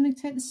 And then I'm going to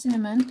take the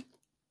cinnamon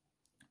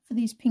for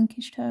these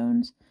pinkish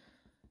tones.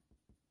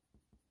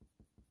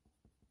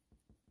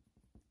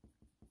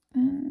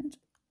 And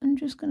I'm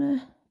just going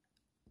to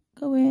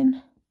go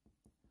in.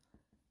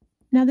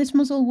 Now this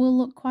muzzle will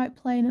look quite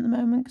plain at the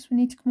moment because we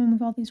need to come in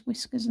with all these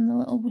whiskers and the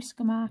little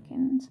whisker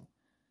markings.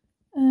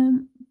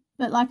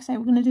 But like I say,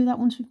 we're going to do that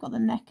once we've got the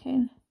neck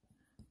in.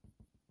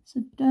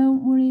 So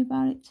don't worry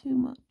about it too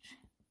much.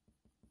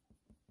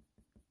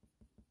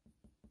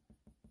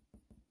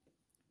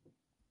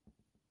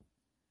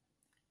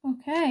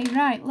 Okay,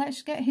 right,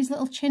 let's get his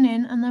little chin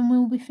in and then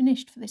we'll be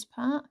finished for this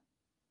part.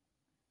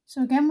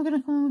 So again, we're going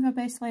to come in with our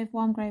base layer of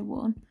warm grey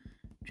 1.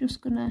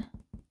 Just going to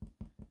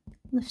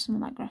lift some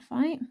of that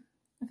graphite.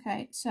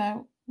 Okay,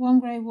 so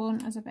warm grey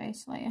 1 as a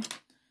base layer.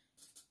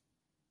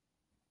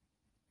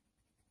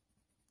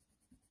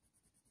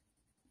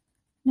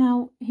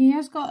 Now, he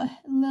has got a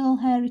little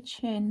hairy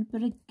chin,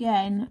 but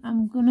again,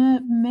 I'm going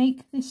to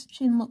make this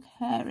chin look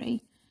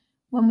hairy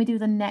when we do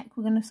the neck.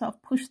 We're going to sort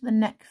of push the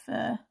neck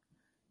fur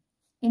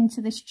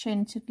into this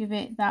chin to give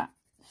it that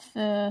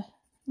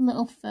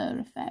little fur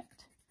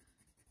effect.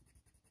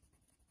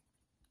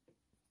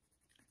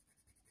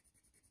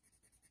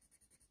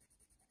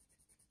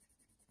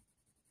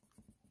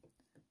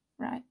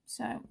 Right,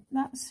 so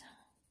that's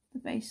the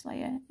base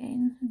layer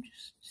in. I'm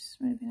just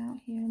smoothing out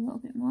here a little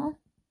bit more.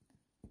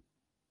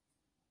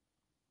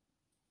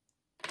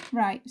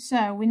 Right,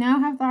 so we now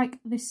have like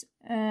this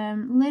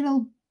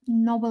little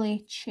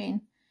knobbly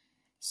chin.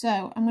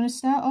 So I'm going to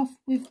start off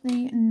with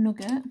the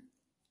Nougat.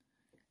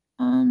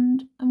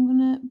 And I'm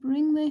going to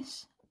bring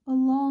this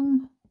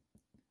along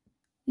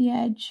the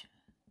edge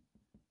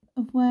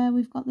of where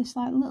we've got this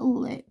like little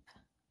lip.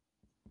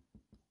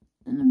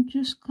 And I'm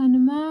just kind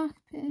of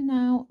marking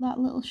out that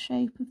little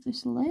shape of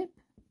this lip.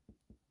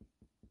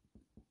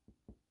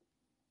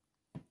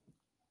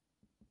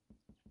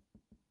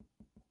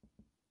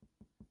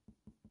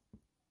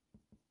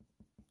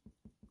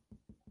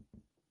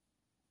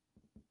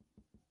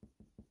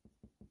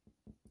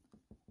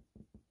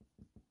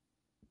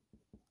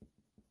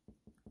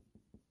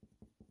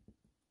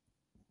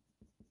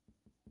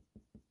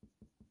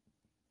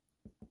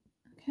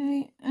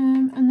 Okay,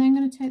 and then I'm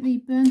going to take the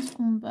burnt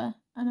umber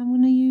and I'm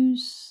going to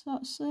use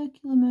sort of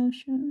circular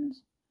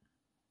motions.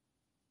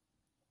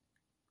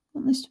 I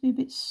want this to be a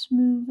bit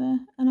smoother,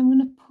 and I'm going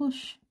to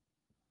push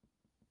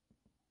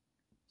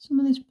some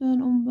of this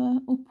burnt umber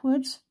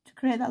upwards to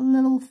create that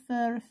little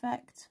fur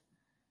effect,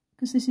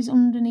 because this is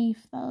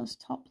underneath those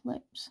top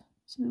lips.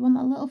 So we want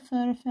that little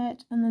fur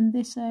effect, and then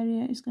this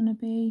area is going to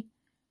be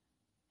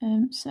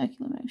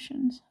circular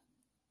motions.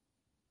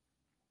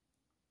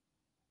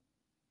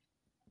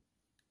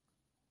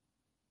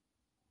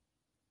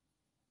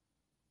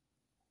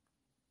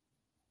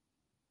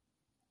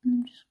 And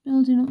I'm just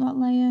building up that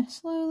layer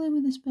slowly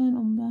with this burnt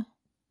umber.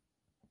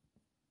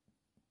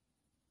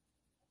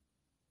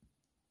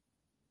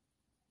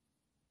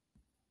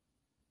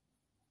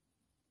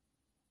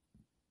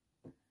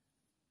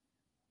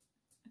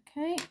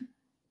 Okay.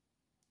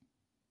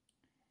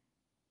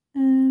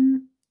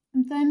 I'm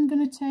then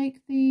going to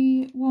take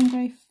the warm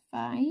grey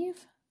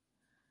 5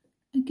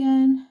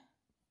 again.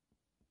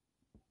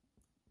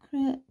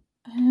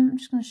 I'm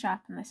just going to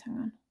sharpen this. Hang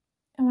on.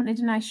 I wanted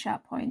a nice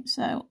sharp point,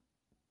 so.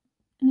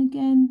 And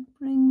again,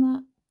 bring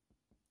that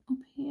up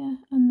here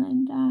and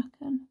then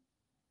darken.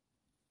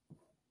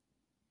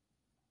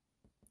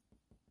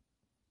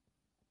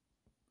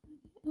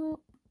 Bring it up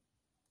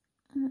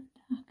and then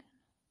darken.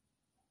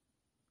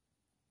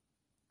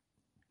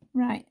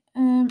 Right,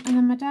 and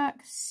then my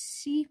dark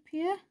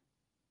sepia.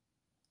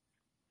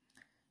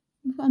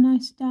 We've got a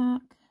nice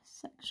dark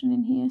section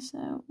in here,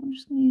 so I'm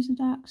just going to use a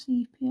dark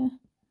sepia.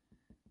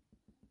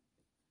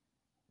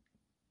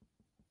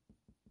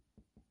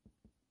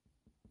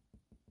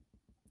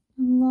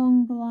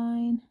 Along the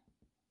line.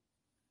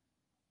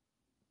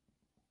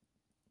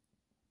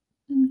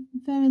 And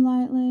very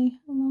lightly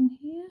along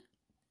here.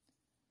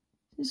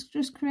 It's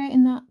just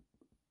creating that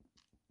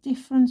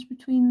difference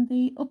between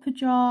the upper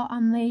jaw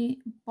and the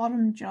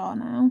bottom jaw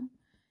now,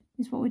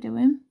 is what we're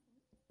doing.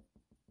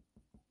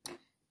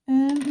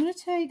 I'm going to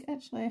take,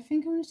 actually, I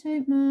think I'm going to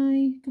take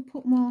my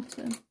Caput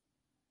Mortuum.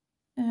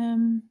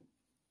 I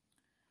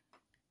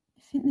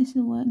think this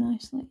will work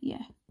nicely,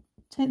 yeah.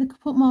 Take the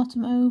Caput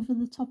Mortuum over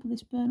the top of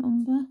this burnt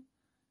umber.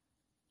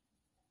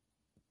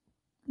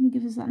 Going to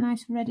give us that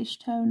nice reddish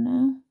tone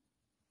now.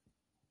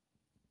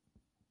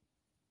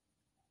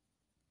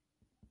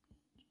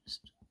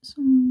 Just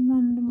some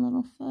random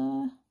little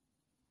fur.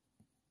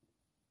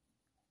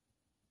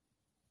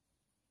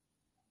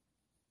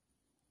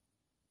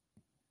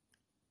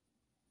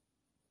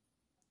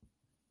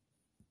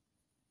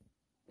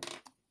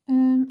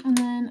 And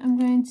then I'm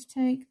going to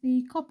take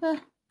the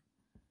copper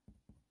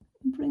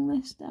and bring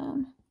this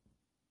down.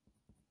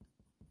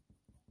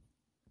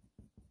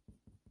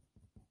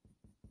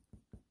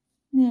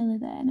 Nearly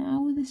there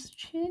now with this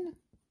chin.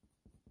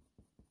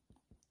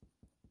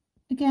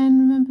 Again,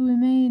 remember we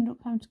may end up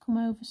having to come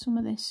over some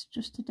of this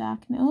just to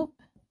darken it up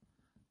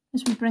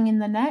as we bring in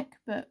the neck,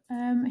 but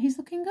he's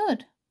looking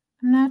good.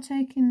 I'm now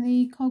taking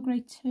the Coal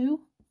Grey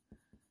 2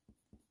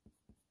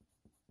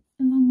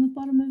 along the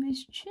bottom of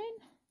his chin.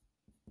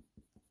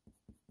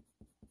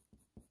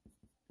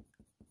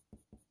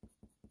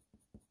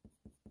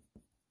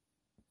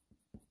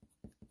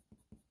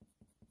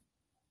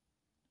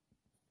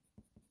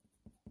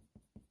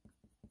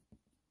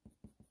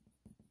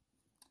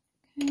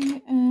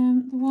 Okay,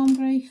 the Warm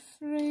Grey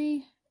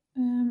 3,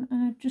 and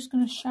I'm just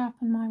going to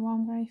sharpen my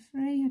Warm Grey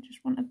 3. I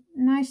just want a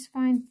nice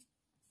fine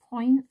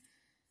point.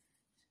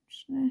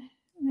 Just going to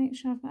make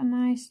sure I've got a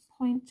nice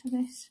point to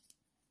this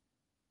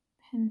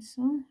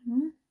pencil.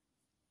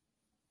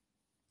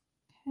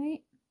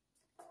 Okay,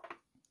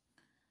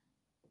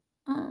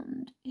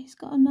 and it's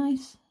got a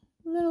nice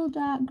little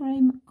dark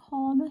grey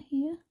corner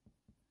here.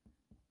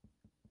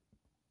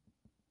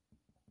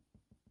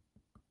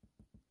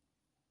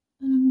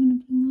 And I'm going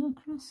to bring that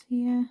across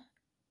here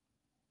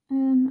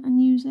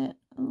and use it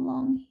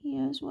along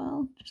here as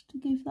well, just to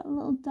give that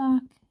little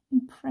dark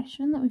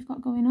impression that we've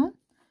got going on.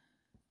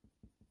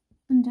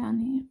 And down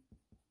here.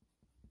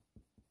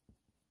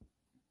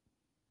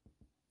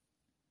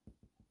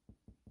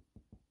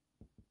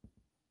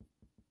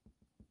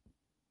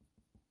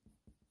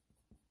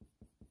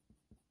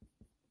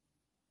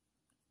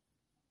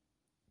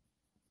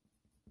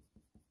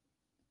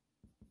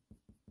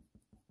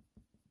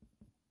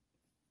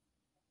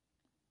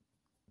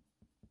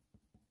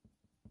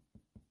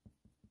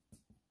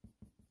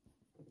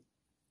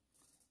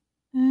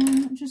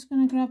 I'm just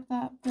going to grab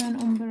that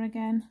burnt umber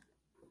again,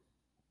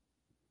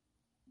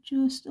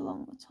 just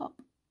along the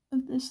top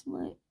of this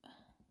lip.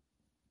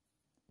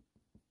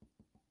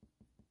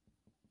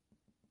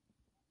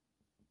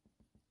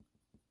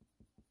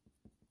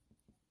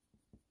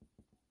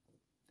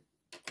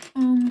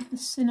 And the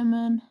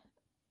cinnamon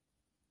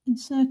in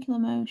circular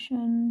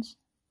motions.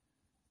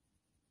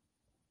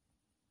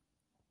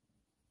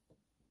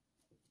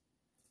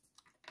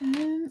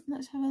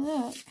 Let's have a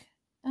look.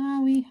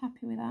 Are we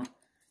happy with that?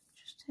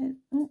 Just hit,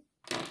 oh,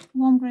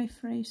 Warm Grey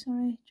 3,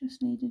 sorry,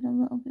 just needed a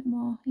little bit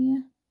more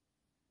here.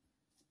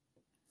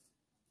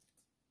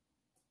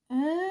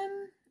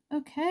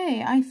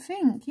 Okay, I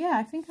think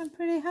I'm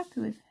pretty happy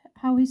with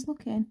how he's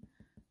looking.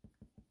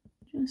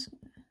 Just,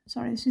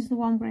 sorry, this is the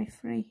Warm Grey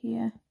 3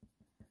 here.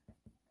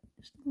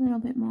 Just a little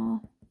bit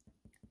more.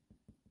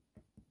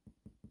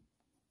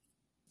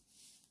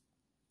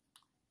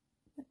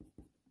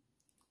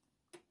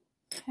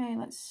 Okay,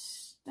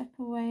 let's step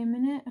away a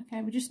minute.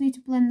 Okay, we just need to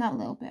blend that a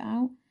little bit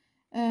out.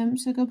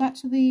 So go back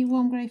to the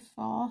Warm Grey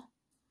 4.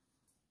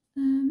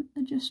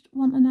 I just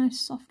want a nice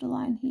softer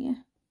line here.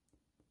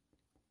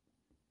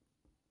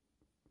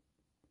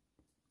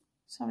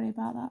 Sorry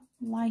about that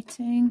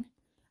lighting.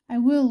 I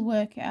will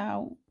work it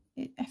out.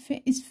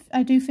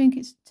 I do think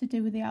it's to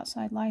do with the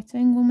outside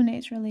lighting. 1 minute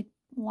it's really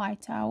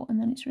light out and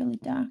then it's really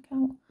dark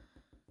out.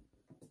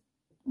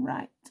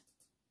 Right,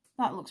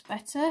 that looks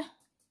better.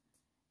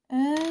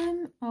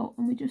 Oh,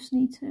 and we just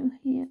need to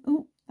here.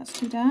 Oh, that's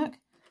too dark.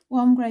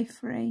 Warm Grey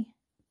 3.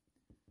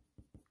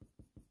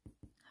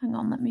 Hang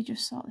on, let me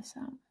just sort this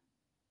out.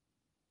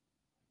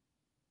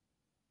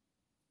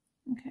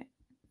 Okay.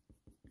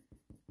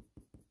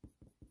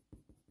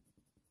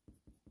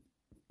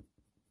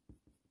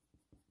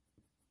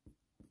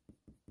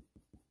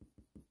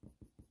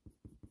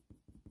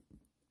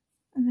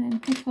 And then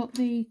pick up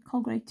the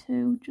Coal Grey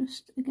 2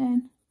 just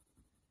again.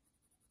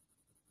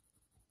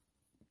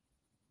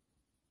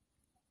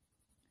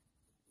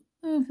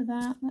 Over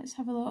that, let's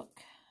have a look.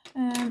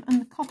 And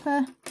the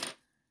copper.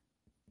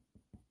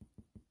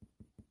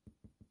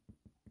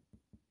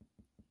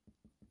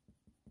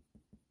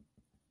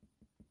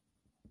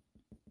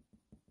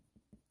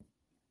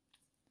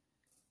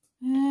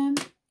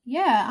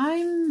 yeah,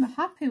 I'm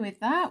happy with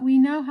that. We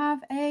now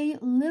have a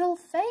little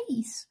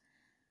face.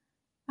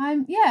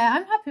 I'm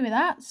happy with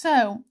that.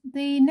 So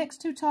the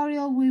next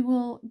tutorial we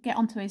will get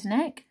onto his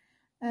neck,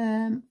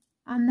 and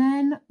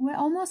then we're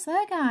almost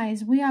there,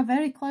 guys. We are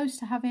very close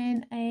to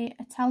having a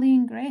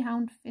Italian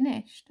Greyhound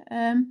finished.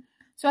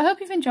 So I hope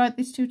you've enjoyed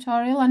this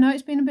tutorial. I know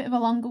it's been a bit of a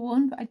longer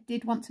one, but I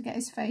did want to get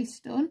his face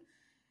done.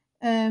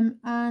 And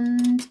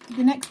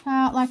the next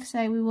part, like I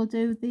say, we will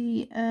do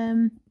the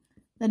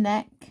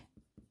neck,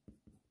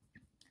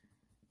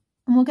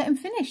 and we'll get him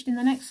finished in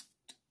the next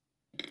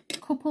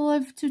couple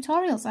of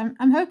tutorials.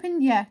 I'm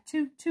hoping, yeah,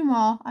 two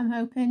more. I'm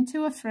hoping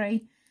 2 or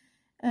 3.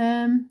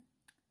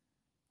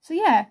 So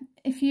yeah,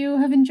 if you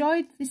have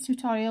enjoyed this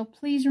tutorial,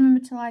 please remember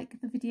to like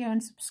the video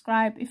and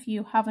subscribe if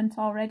you haven't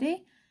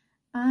already.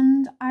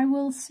 And I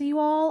will see you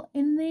all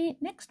in the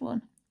next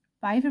one.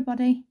 Bye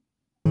everybody.